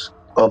photos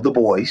of the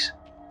boys.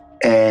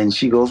 And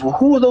she goes, well,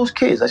 who are those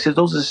kids? I said,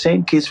 those are the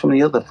same kids from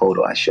the other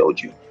photo I showed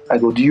you. I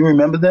go, do you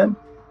remember them?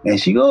 And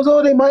she goes,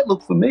 oh, they might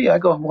look familiar. I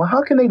go, well,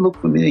 how can they look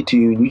familiar to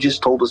you? And you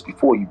just told us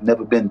before you've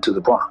never been to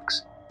the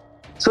Bronx.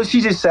 So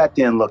she just sat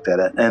there and looked at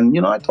it. And,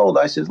 I told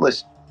her, I said,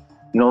 listen,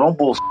 don't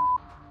bullshit.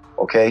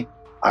 Okay,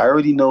 I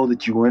already know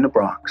that you were in the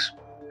Bronx,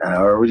 and I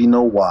already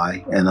know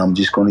why, and I'm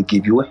just going to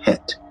give you a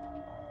hint.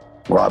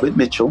 Robert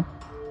Mitchell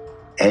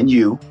and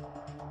your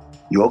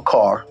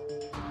car,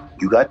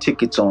 you got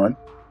tickets on,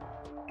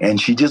 and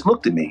she just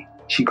looked at me.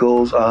 She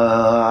goes,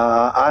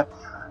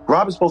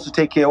 Robert's supposed to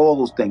take care of all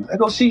those things. I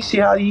go, see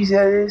how easy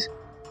that is?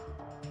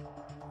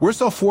 We're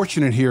so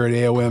fortunate here at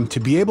AOM to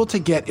be able to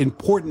get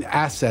important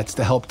assets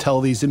to help tell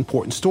these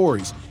important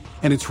stories.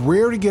 And it's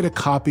rare to get a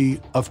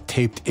copy of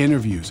taped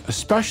interviews,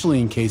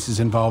 especially in cases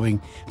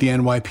involving the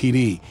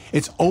NYPD.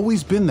 It's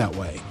always been that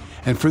way.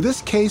 And for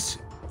this case,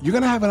 you're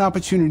going to have an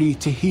opportunity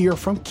to hear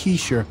from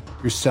Keisha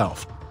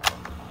yourself.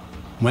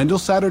 Wendell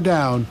sat her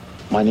down.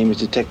 My name is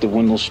Detective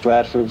Wendell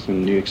Stratford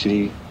from New York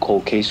City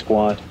Cold Case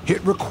Squad.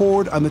 Hit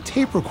record on the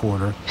tape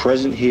recorder.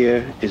 Present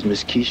here is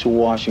Miss Keisha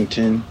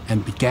Washington.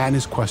 And began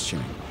his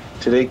questioning.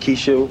 Today,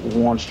 Keisha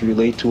wants to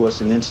relate to us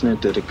an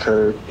incident that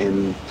occurred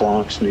in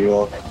Bronx, New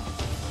York.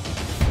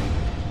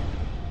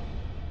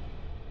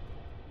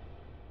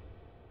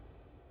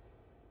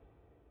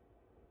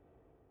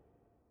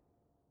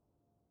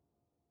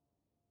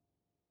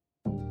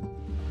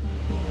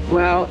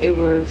 Well, it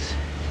was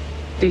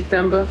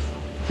December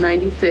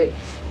 96,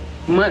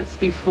 months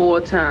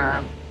before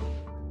time.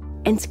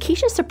 And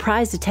Keisha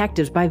surprised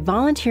detectives by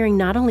volunteering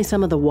not only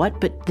some of the what,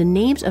 but the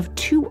names of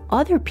two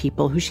other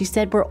people who she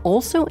said were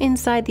also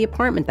inside the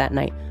apartment that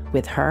night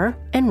with her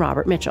and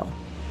Robert Mitchell.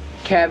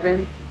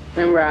 Kevin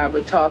and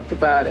Robert talked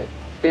about it.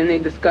 Then they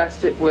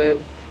discussed it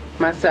with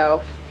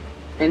myself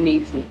and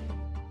Niecy.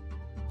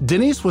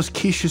 Denise was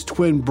Keisha's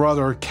twin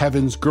brother,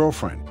 Kevin's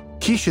girlfriend.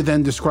 Keisha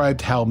then described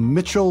how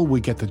Mitchell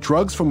would get the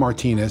drugs from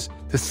Martinez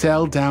to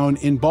sell down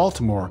in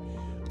Baltimore,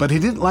 but he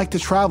didn't like to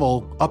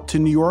travel up to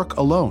New York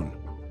alone.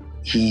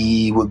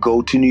 He would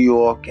go to New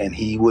York and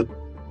he would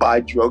buy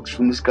drugs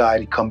from this guy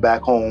to come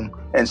back home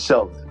and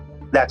sell them.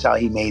 That's how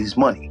he made his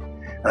money.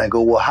 And I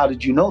go, well, how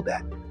did you know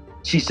that?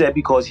 She said,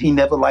 because he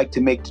never liked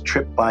to make the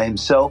trip by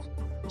himself.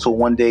 So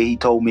one day he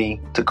told me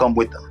to come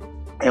with him.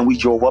 And we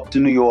drove up to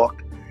New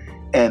York.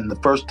 And the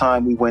first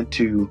time we went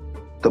to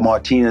the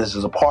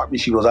Martinez's apartment,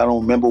 she goes, I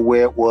don't remember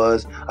where it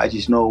was. I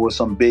just know it was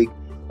some big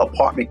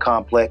apartment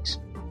complex.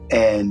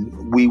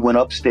 And we went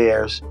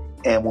upstairs.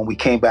 And when we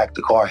came back,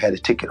 the car had a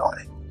ticket on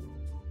it.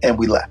 And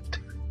we left.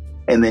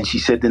 And then she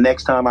said the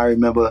next time I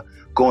remember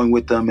going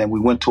with them and we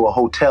went to a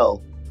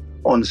hotel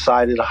on the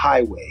side of the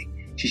highway.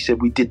 She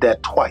said we did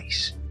that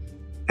twice.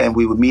 And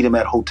we would meet him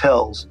at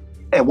hotels.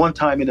 And one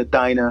time in a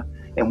diner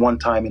and one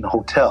time in a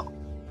hotel.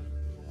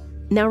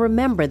 Now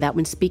remember that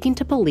when speaking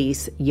to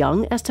police,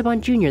 young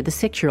Esteban Jr., the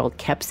 6-year-old,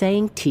 kept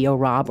saying Tio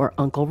Rob or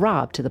Uncle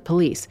Rob to the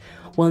police.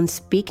 Well, in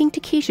speaking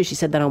to Keisha, she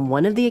said that on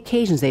one of the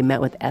occasions they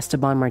met with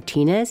Esteban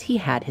Martinez, he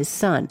had his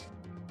son.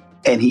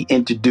 And he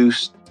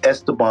introduced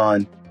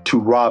Esteban to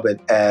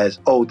Robert as,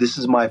 oh, this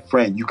is my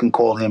friend. You can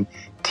call him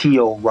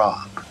Tio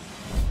Rob.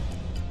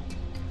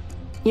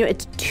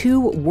 It's two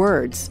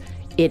words.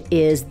 It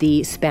is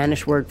the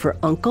Spanish word for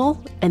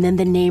uncle and then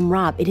the name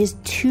Rob. It is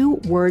two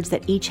words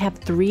that each have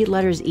 3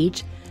 letters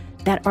each.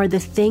 that are the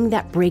thing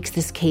that breaks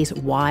this case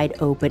wide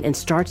open and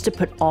starts to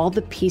put all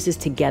the pieces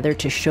together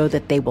to show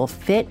that they will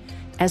fit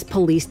as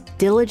police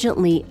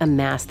diligently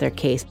amass their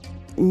case.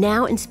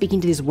 Now, in speaking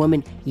to this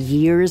woman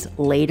years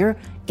later,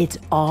 it's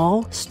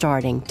all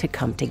starting to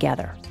come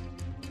together.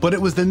 But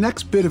it was the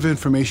next bit of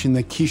information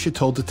that Keisha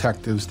told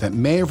detectives that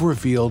may have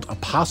revealed a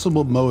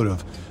possible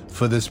motive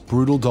for this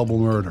brutal double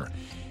murder.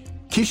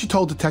 Keisha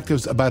told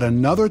detectives about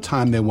another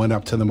time they went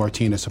up to the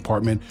Martinez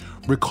apartment,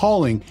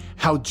 recalling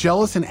how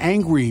jealous and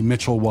angry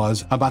Mitchell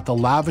was about the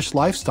lavish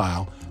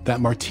lifestyle that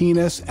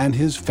Martinez and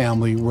his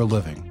family were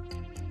living.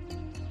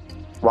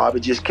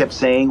 Robert just kept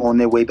saying on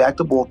their way back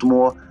to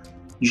Baltimore,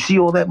 you see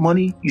all that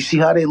money? You see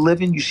how they're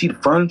living? You see the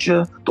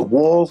furniture, the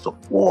walls, the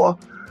floor?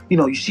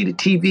 You see the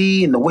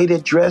TV and the way they're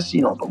dressed,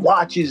 the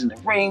watches and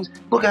the rings.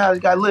 Look at how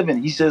this guy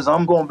living. He says,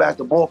 I'm going back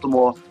to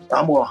Baltimore.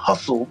 I'm going to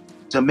hustle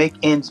to make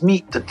ends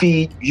meet to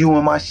feed you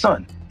and my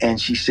son. And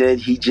she said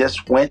he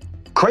just went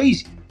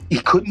crazy. He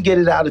couldn't get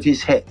it out of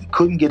his head.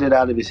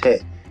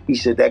 He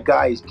said, that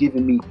guy is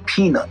giving me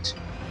peanuts.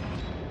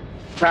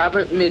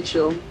 Robert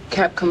Mitchell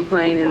kept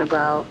complaining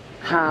about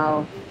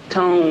how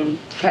Tone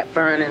kept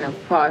burning as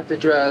far as the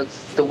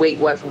drugs. The weight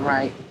wasn't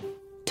right.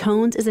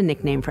 Tones is a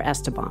nickname for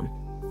Esteban.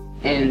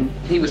 And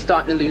he was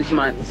starting to lose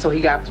money, so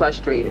he got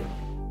frustrated.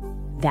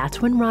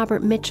 That's when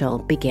Robert Mitchell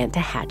began to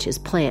hatch his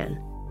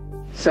plan.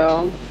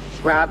 So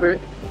Robert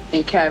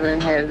and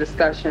Kevin had a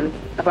discussion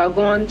about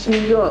going to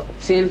New York,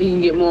 seeing if he can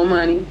get more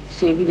money,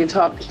 seeing if he can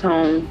talk to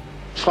Tone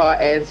as far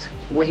as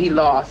what he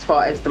lost, as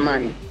far as the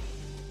money.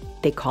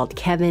 They called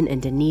Kevin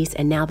and Denise,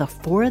 and now the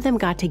four of them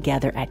got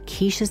together at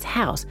Keisha's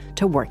house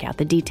to work out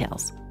the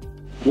details.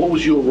 What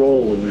was your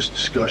role in this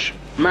discussion?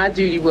 My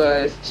duty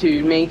was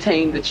to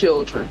maintain the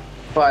children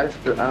as far as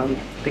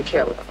the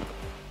killer.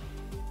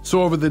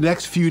 So over the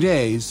next few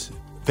days,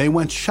 they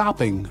went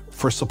shopping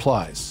for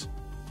supplies.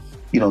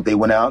 They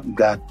went out and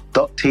got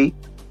duct tape,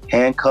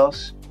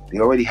 handcuffs. They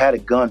already had a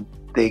gun.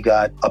 They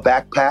got a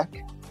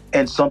backpack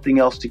and something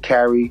else to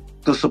carry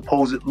the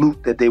supposed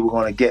loot that they were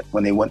going to get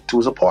when they went to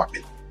his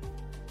apartment.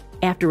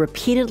 After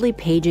repeatedly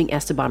paging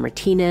Esteban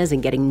Martinez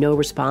and getting no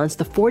response,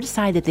 the four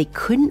decided that they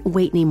couldn't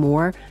wait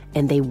anymore,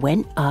 and they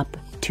went up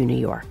to New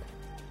York.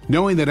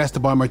 Knowing that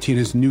Esteban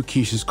Martinez knew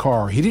Keisha's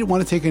car, he didn't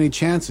want to take any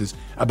chances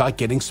about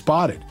getting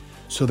spotted.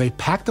 So they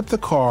packed up the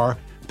car,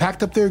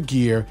 packed up their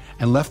gear,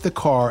 and left the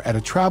car at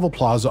a travel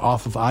plaza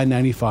off of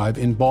I-95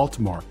 in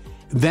Baltimore,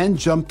 then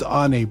jumped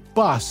on a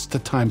bus to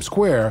Times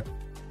Square.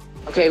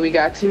 Okay, we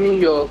got to New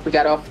York. We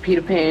got off the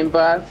Peter Pan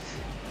bus.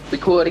 We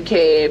called a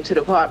cab to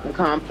the apartment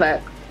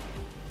complex.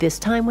 This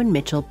time when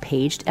Mitchell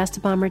paged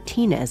Esteban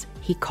Martinez,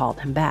 he called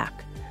him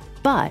back.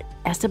 But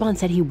Esteban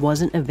said he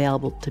wasn't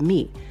available to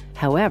meet.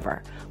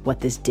 However, what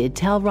this did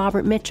tell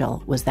Robert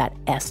Mitchell was that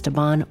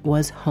Esteban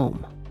was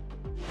home.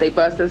 They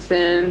bussed us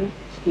in.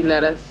 He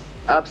let us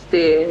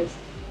upstairs.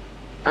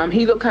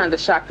 He looked kind of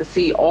shocked to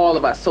see all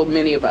of us, so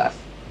many of us.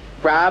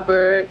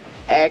 Robert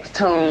asked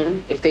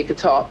Tone if they could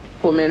talk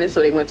for a minute, so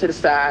they went to the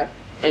side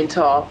and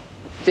talked.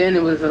 Then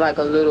it was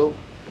a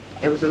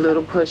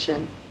little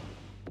pushing.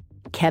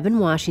 Kevin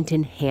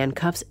Washington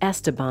handcuffs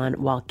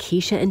Esteban while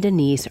Keisha and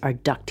Denise are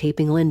duct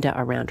taping Linda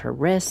around her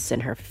wrists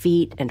and her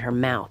feet and her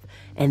mouth.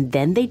 And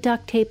then they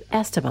duct tape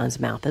Esteban's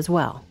mouth as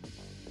well.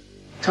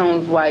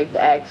 Tone's wife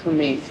asked for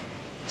me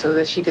so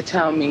that she could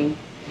tell me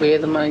where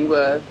the money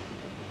was,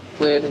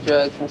 where the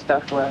drugs and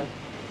stuff was.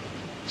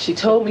 She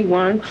told me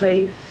one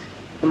place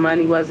the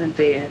money wasn't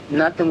there.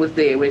 Nothing was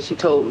there where she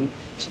told me.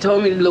 She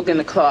told me to look in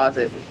the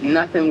closet.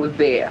 Nothing was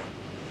there.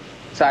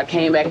 So I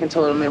came back and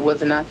told them there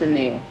wasn't nothing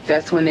there.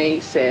 That's when they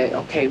said,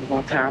 okay, we're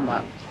going to tie them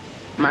up.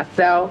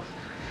 Myself,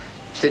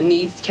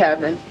 Denise,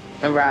 Kevin,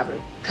 and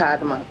Robert tied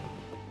them up.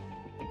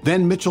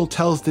 Then Mitchell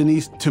tells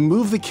Denise to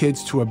move the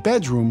kids to a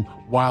bedroom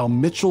while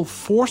Mitchell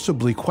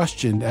forcibly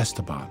questioned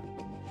Esteban.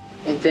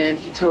 And then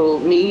he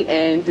told me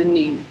and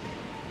Denise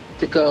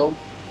to go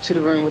to the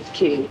room with the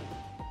kids.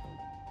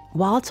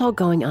 While it's all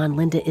going on,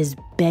 Linda is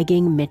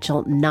begging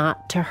Mitchell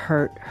not to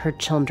hurt her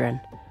children.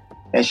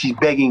 And she's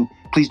begging,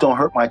 please don't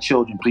hurt my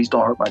children. Please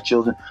don't hurt my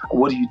children.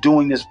 What are you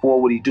doing this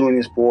for? What are you doing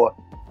this for?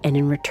 And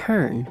in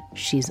return,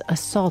 she's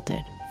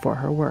assaulted for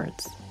her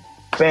words.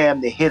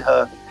 Bam, they hit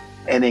her.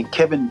 And then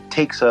Kevin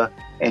takes her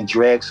and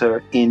drags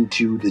her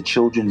into the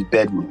children's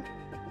bedroom.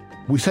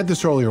 We said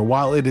this earlier,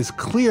 while it is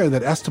clear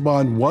that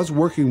Esteban was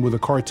working with a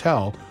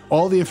cartel,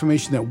 all the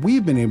information that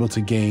we've been able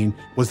to gain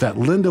was that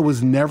Linda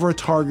was never a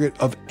target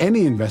of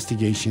any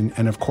investigation,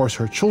 and of course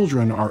her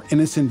children are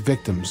innocent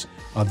victims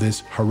of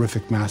this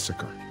horrific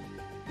massacre.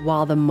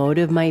 While the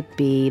motive might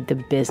be the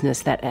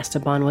business that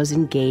Esteban was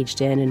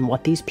engaged in and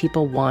what these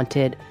people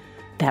wanted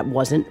that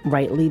wasn't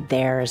rightly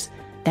theirs,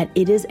 that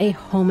it is a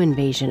home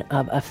invasion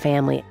of a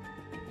family.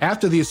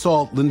 After the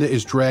assault, Linda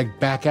is dragged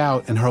back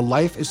out and her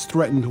life is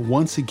threatened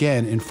once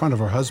again in front of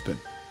her husband.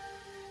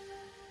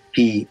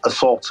 He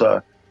assaults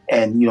her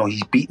and,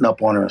 he's beating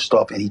up on her and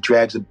stuff, and he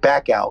drags her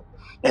back out.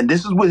 And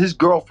this is with his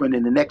girlfriend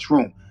in the next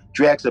room,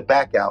 drags her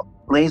back out,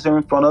 lays her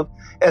in front of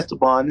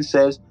Esteban and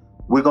says,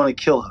 we're going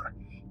to kill her.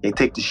 They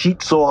take the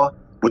sheet saw,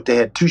 But they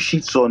had 2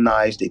 sheet saw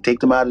knives. They take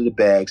them out of the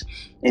bags,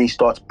 and he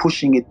starts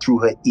pushing it through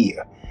her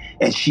ear.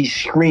 And she's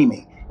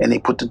screaming, and they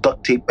put the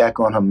duct tape back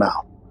on her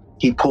mouth.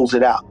 He pulls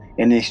it out,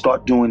 and they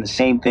start doing the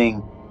same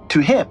thing to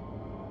him.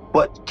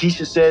 But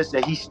Keisha says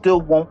that he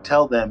still won't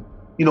tell them,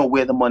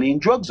 where the money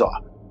and drugs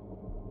are.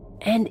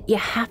 And you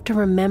have to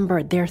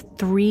remember, their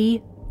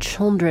 3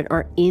 children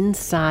are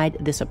inside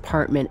this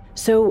apartment.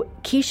 So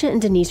Keisha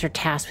and Denise are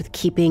tasked with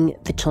keeping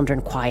the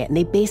children quiet, and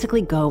they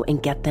basically go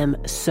and get them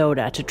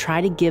soda to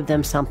try to give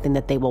them something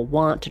that they will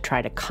want to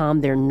try to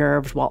calm their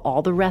nerves, while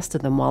all the rest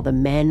of them, while the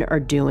men are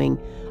doing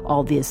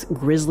all this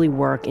grisly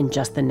work in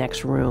just the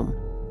next room.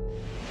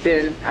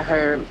 Then I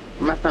heard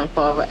my son's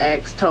father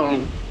ask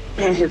Tony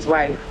and his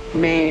wife,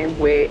 man,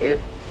 where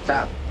it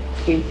stopped.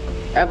 He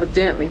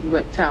evidently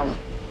wouldn't tell him.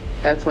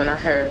 That's when I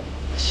heard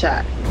a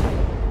shot.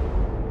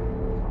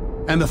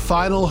 And the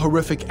final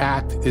horrific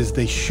act is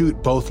they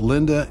shoot both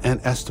Linda and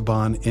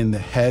Esteban in the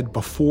head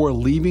before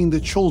leaving the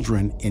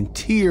children in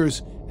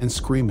tears and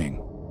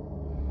screaming.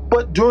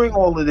 But during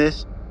all of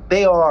this,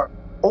 they are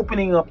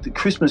opening up the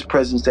Christmas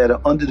presents that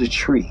are under the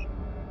tree.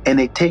 And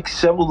they take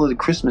several of the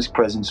Christmas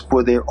presents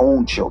for their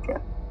own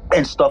children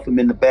and stuff them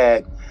in the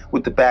bag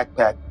with the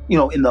backpack,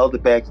 in the other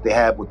bags they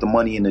have with the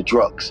money and the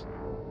drugs.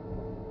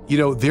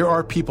 There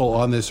are people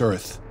on this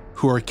earth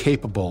who are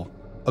capable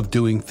of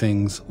doing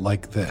things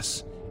like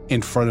this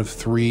in front of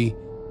 3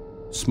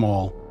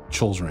 small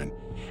children.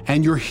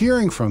 And you're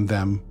hearing from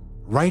them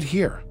right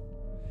here.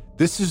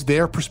 This is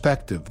their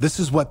perspective. This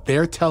is what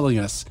they're telling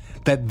us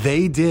that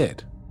they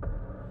did.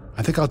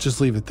 I think I'll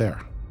just leave it there.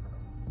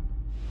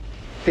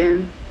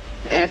 Then,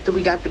 after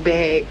we got the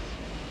bag,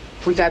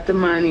 we got the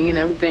money and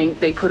everything,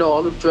 they put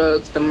all the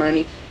drugs, the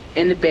money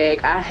in the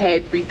bag. I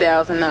had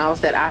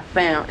 $3,000 that I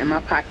found in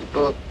my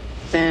pocketbook.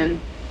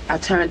 Then I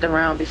turned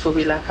around before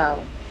we left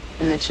out,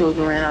 and the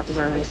children ran out the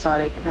room. They saw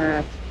their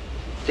parents.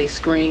 They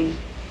screamed.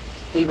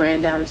 We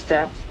ran down the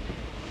steps.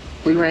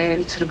 We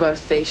ran to the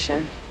bus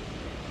station.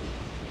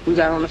 We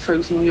got on the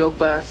first New York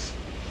bus,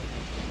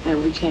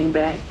 and we came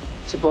back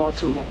to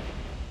Baltimore.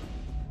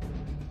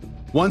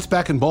 Once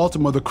back in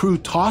Baltimore, the crew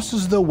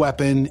tosses the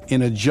weapon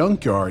in a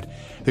junkyard.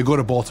 They go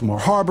to Baltimore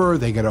Harbor,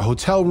 they get a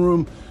hotel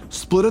room,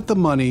 split up the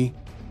money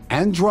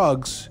and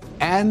drugs,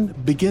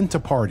 and begin to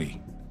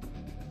party.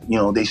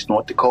 They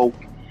snort the coke,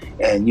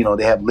 and,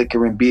 they have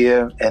liquor and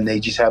beer, and they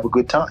just have a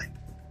good time.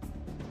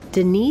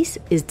 Denise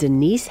is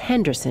Denise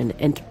Henderson,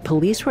 and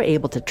police were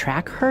able to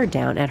track her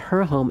down at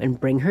her home and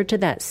bring her to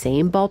that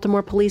same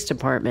Baltimore Police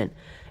Department.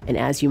 And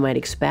as you might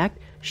expect,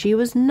 she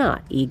was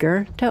not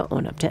eager to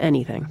own up to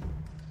anything.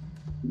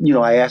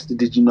 I asked her,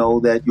 did you know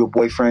that your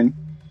boyfriend,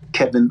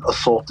 Kevin,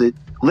 assaulted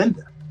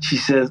Linda? She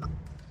says,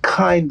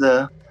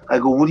 kinda. I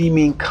go, what do you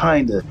mean,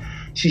 kinda?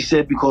 She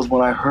said, because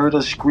when I heard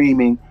her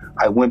screaming,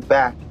 I went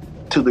back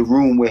to the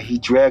room where he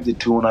dragged her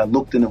to, and I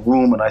looked in the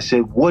room and I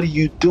said, what are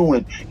you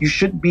doing? You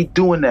shouldn't be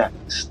doing that.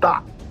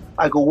 Stop.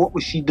 I go, what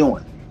was she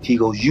doing? He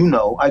goes,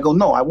 I go,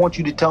 no, I want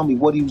you to tell me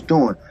what he was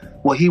doing.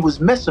 Well, he was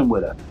messing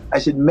with her. I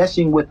said,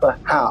 messing with her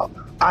how?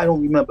 I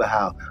don't remember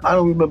how.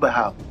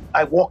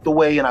 I walked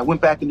away and I went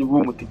back in the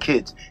room with the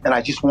kids, and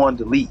I just wanted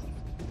to leave.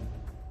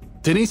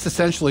 Denise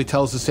essentially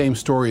tells the same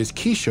story as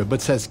Keisha,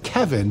 but says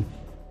Kevin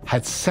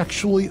had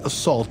sexually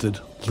assaulted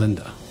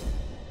Linda.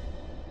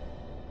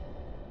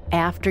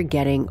 After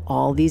getting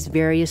all these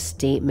various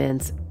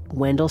statements,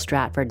 Wendell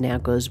Stratford now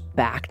goes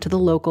back to the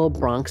local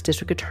Bronx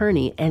district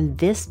attorney, and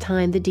this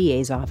time the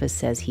DA's office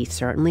says he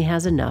certainly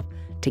has enough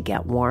to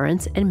get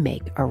warrants and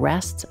make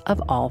arrests of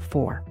all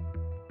 4.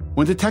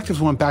 When detectives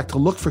went back to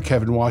look for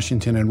Kevin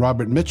Washington and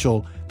Robert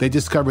Mitchell, they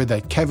discovered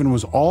that Kevin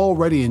was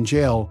already in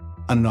jail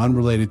on an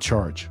unrelated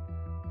charge.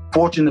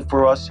 Fortunate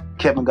for us,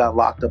 Kevin got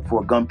locked up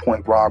for a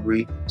gunpoint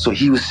robbery, so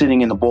he was sitting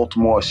in the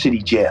Baltimore City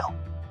jail.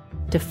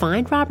 To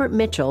find Robert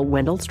Mitchell,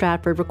 Wendell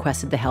Stratford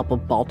requested the help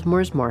of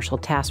Baltimore's Marshal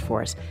Task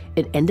Force.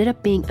 It ended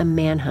up being a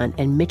manhunt,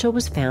 and Mitchell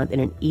was found in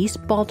an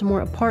East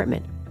Baltimore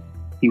apartment.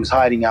 He was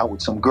hiding out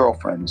with some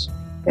girlfriends,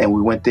 and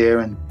we went there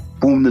and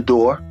boomed the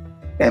door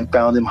and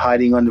found him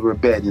hiding under a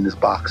bed in his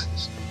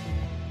boxes.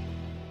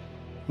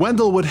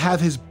 Wendell would have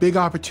his big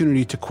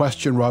opportunity to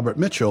question Robert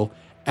Mitchell,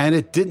 and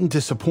it didn't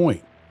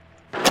disappoint.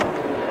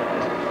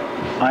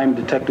 I'm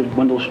Detective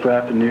Wendell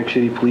Stratford, New York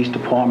City Police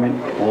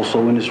Department.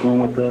 Also in this room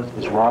with us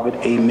is Robert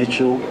A.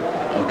 Mitchell.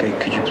 Okay,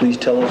 could you please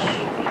tell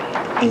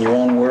us, in your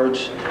own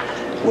words,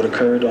 what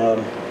occurred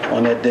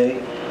on that day?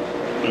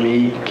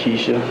 Me,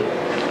 Keisha,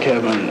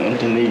 Kevin, and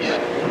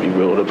Denise, we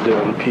rode up there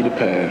on the Peter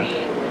Pan,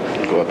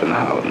 go up in the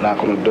house, knock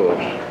on the door.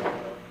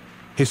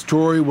 His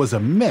story was a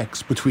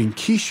mix between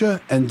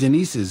Keisha and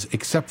Denise's,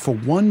 except for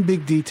one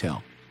big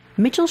detail.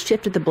 Mitchell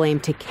shifted the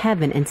blame to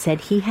Kevin and said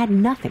he had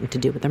nothing to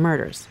do with the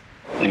murders.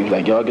 And he was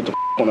like, y'all get the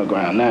on the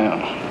ground now.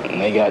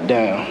 And they got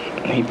down.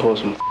 And he pulled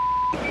some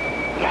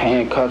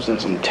handcuffs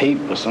and some tape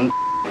or some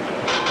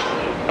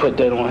put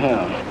that on him.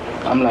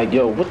 I'm like,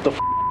 yo, what the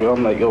yo?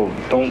 I'm like, yo,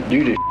 don't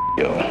do this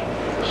yo.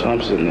 So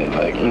I'm sitting there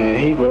like, man,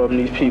 he robbing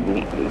these people.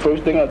 The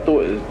first thing I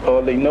thought is,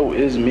 all they know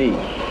is me.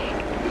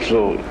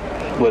 So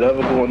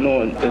whatever going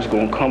on is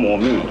going to come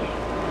on me.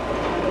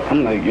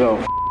 I'm like, yo,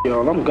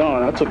 y'all, I'm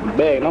gone. I took the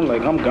bag, and I'm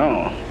like, I'm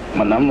gone.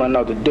 When I'm running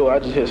out the door, I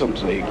just hear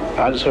something say,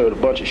 I just heard a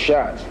bunch of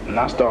shots, and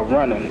I start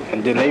running,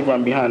 and then they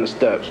run behind the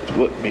steps,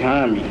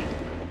 behind me.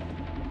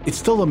 It's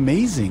still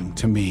amazing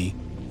to me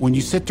when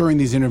you sit during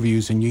these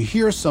interviews and you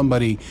hear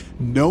somebody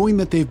knowing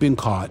that they've been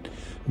caught,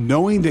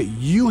 knowing that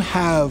you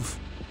have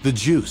the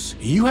juice,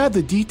 you have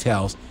the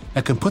details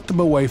that can put them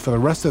away for the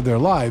rest of their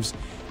lives,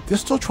 they're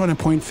still trying to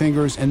point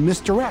fingers and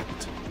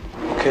misdirect.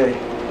 Okay,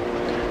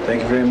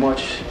 thank you very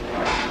much.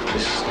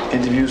 This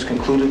interview's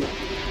concluded.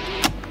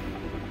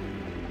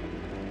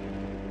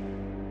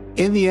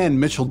 In the end,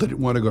 Mitchell didn't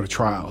want to go to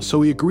trial,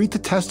 so he agreed to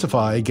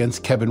testify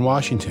against Kevin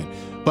Washington.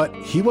 But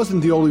he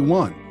wasn't the only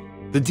one.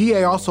 The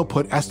DA also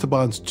put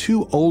Esteban's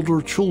 2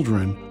 older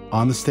children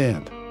on the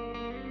stand.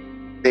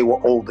 They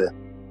were older.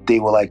 They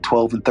were like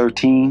 12 and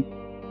 13.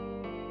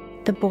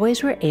 The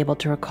boys were able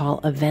to recall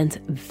events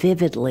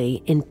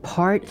vividly, in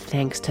part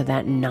thanks to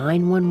that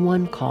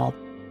 911 call.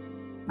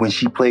 When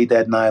she played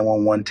that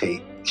 911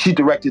 tape, she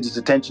directed his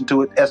attention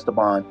to it,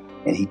 Esteban,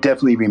 and he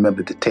definitely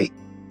remembered the tape.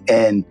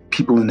 And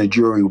people in the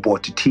jury were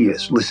brought to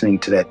tears listening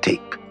to that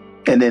tape.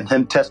 And then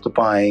him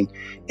testifying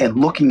and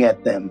looking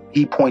at them,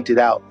 he pointed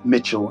out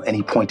Mitchell and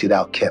he pointed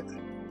out Kevin.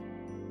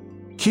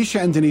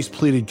 Keisha and Denise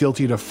pleaded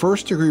guilty to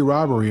first-degree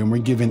robbery and were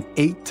given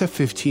 8 to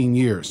 15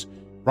 years.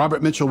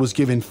 Robert Mitchell was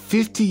given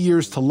 50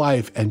 years to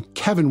life, and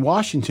Kevin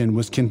Washington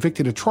was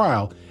convicted at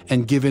trial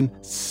and given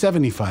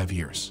 75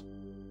 years.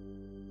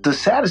 The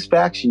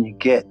satisfaction you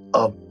get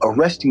of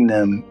arresting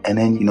them, and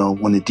then,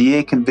 when the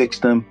DA convicts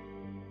them,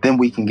 then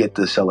we can get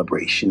the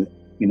celebration.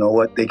 You know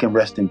what? They can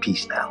rest in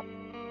peace now.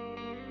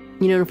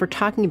 If we're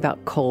talking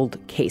about cold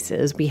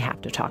cases, we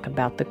have to talk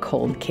about the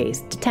cold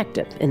case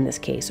detective in this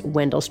case,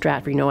 Wendell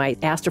Stratford. I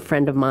asked a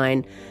friend of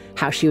mine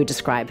how she would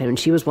describe him, and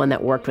she was one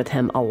that worked with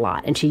him a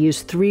lot. And she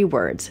used 3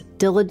 words: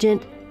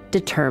 diligent,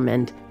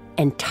 determined,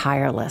 and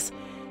tireless.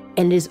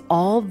 And it is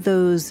all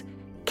those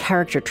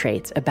character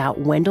traits about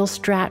Wendell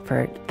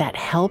Stratford that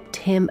helped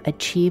him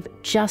achieve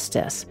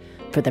justice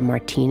for the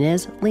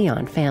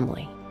Martinez-Leon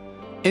family.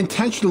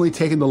 Intentionally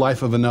taking the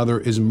life of another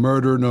is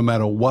murder, no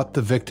matter what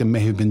the victim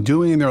may have been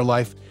doing in their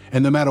life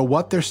and no matter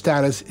what their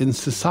status in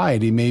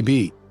society may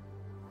be.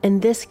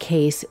 And this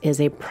case is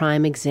a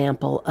prime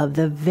example of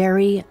the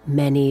very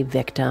many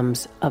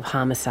victims of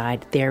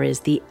homicide. There is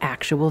the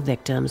actual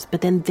victims,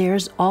 but then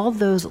there's all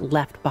those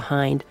left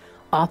behind,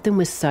 often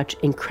with such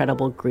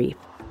incredible grief.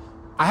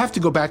 I have to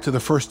go back to the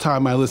first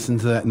time I listened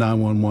to that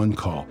 911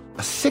 call.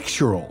 A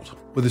 6-year-old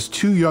with his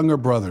 2 younger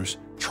brothers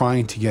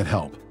trying to get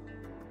help.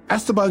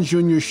 Esteban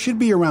Jr. should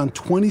be around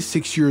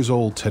 26 years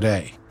old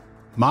today.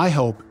 My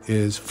hope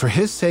is, for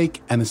his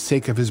sake and the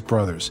sake of his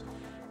brothers,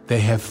 they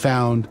have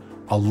found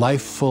a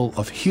life full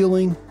of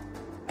healing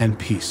and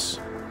peace.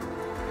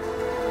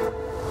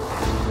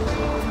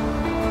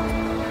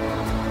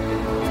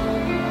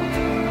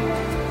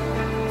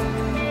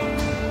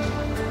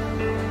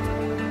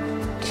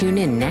 Tune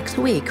in next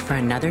week for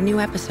another new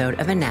episode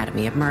of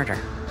Anatomy of Murder.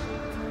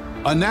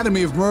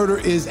 Anatomy of Murder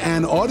is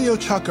an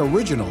AudioChuck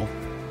original,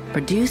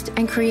 produced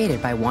and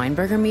created by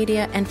Weinberger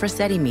Media and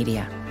Frasetti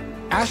Media.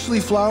 Ashley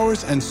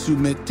Flowers and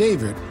Sumit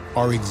David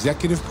are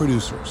executive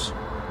producers.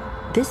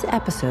 This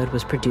episode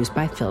was produced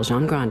by Phil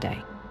Jean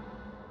Grande.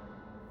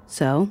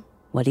 So,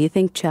 what do you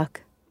think,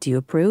 Chuck? Do you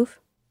approve?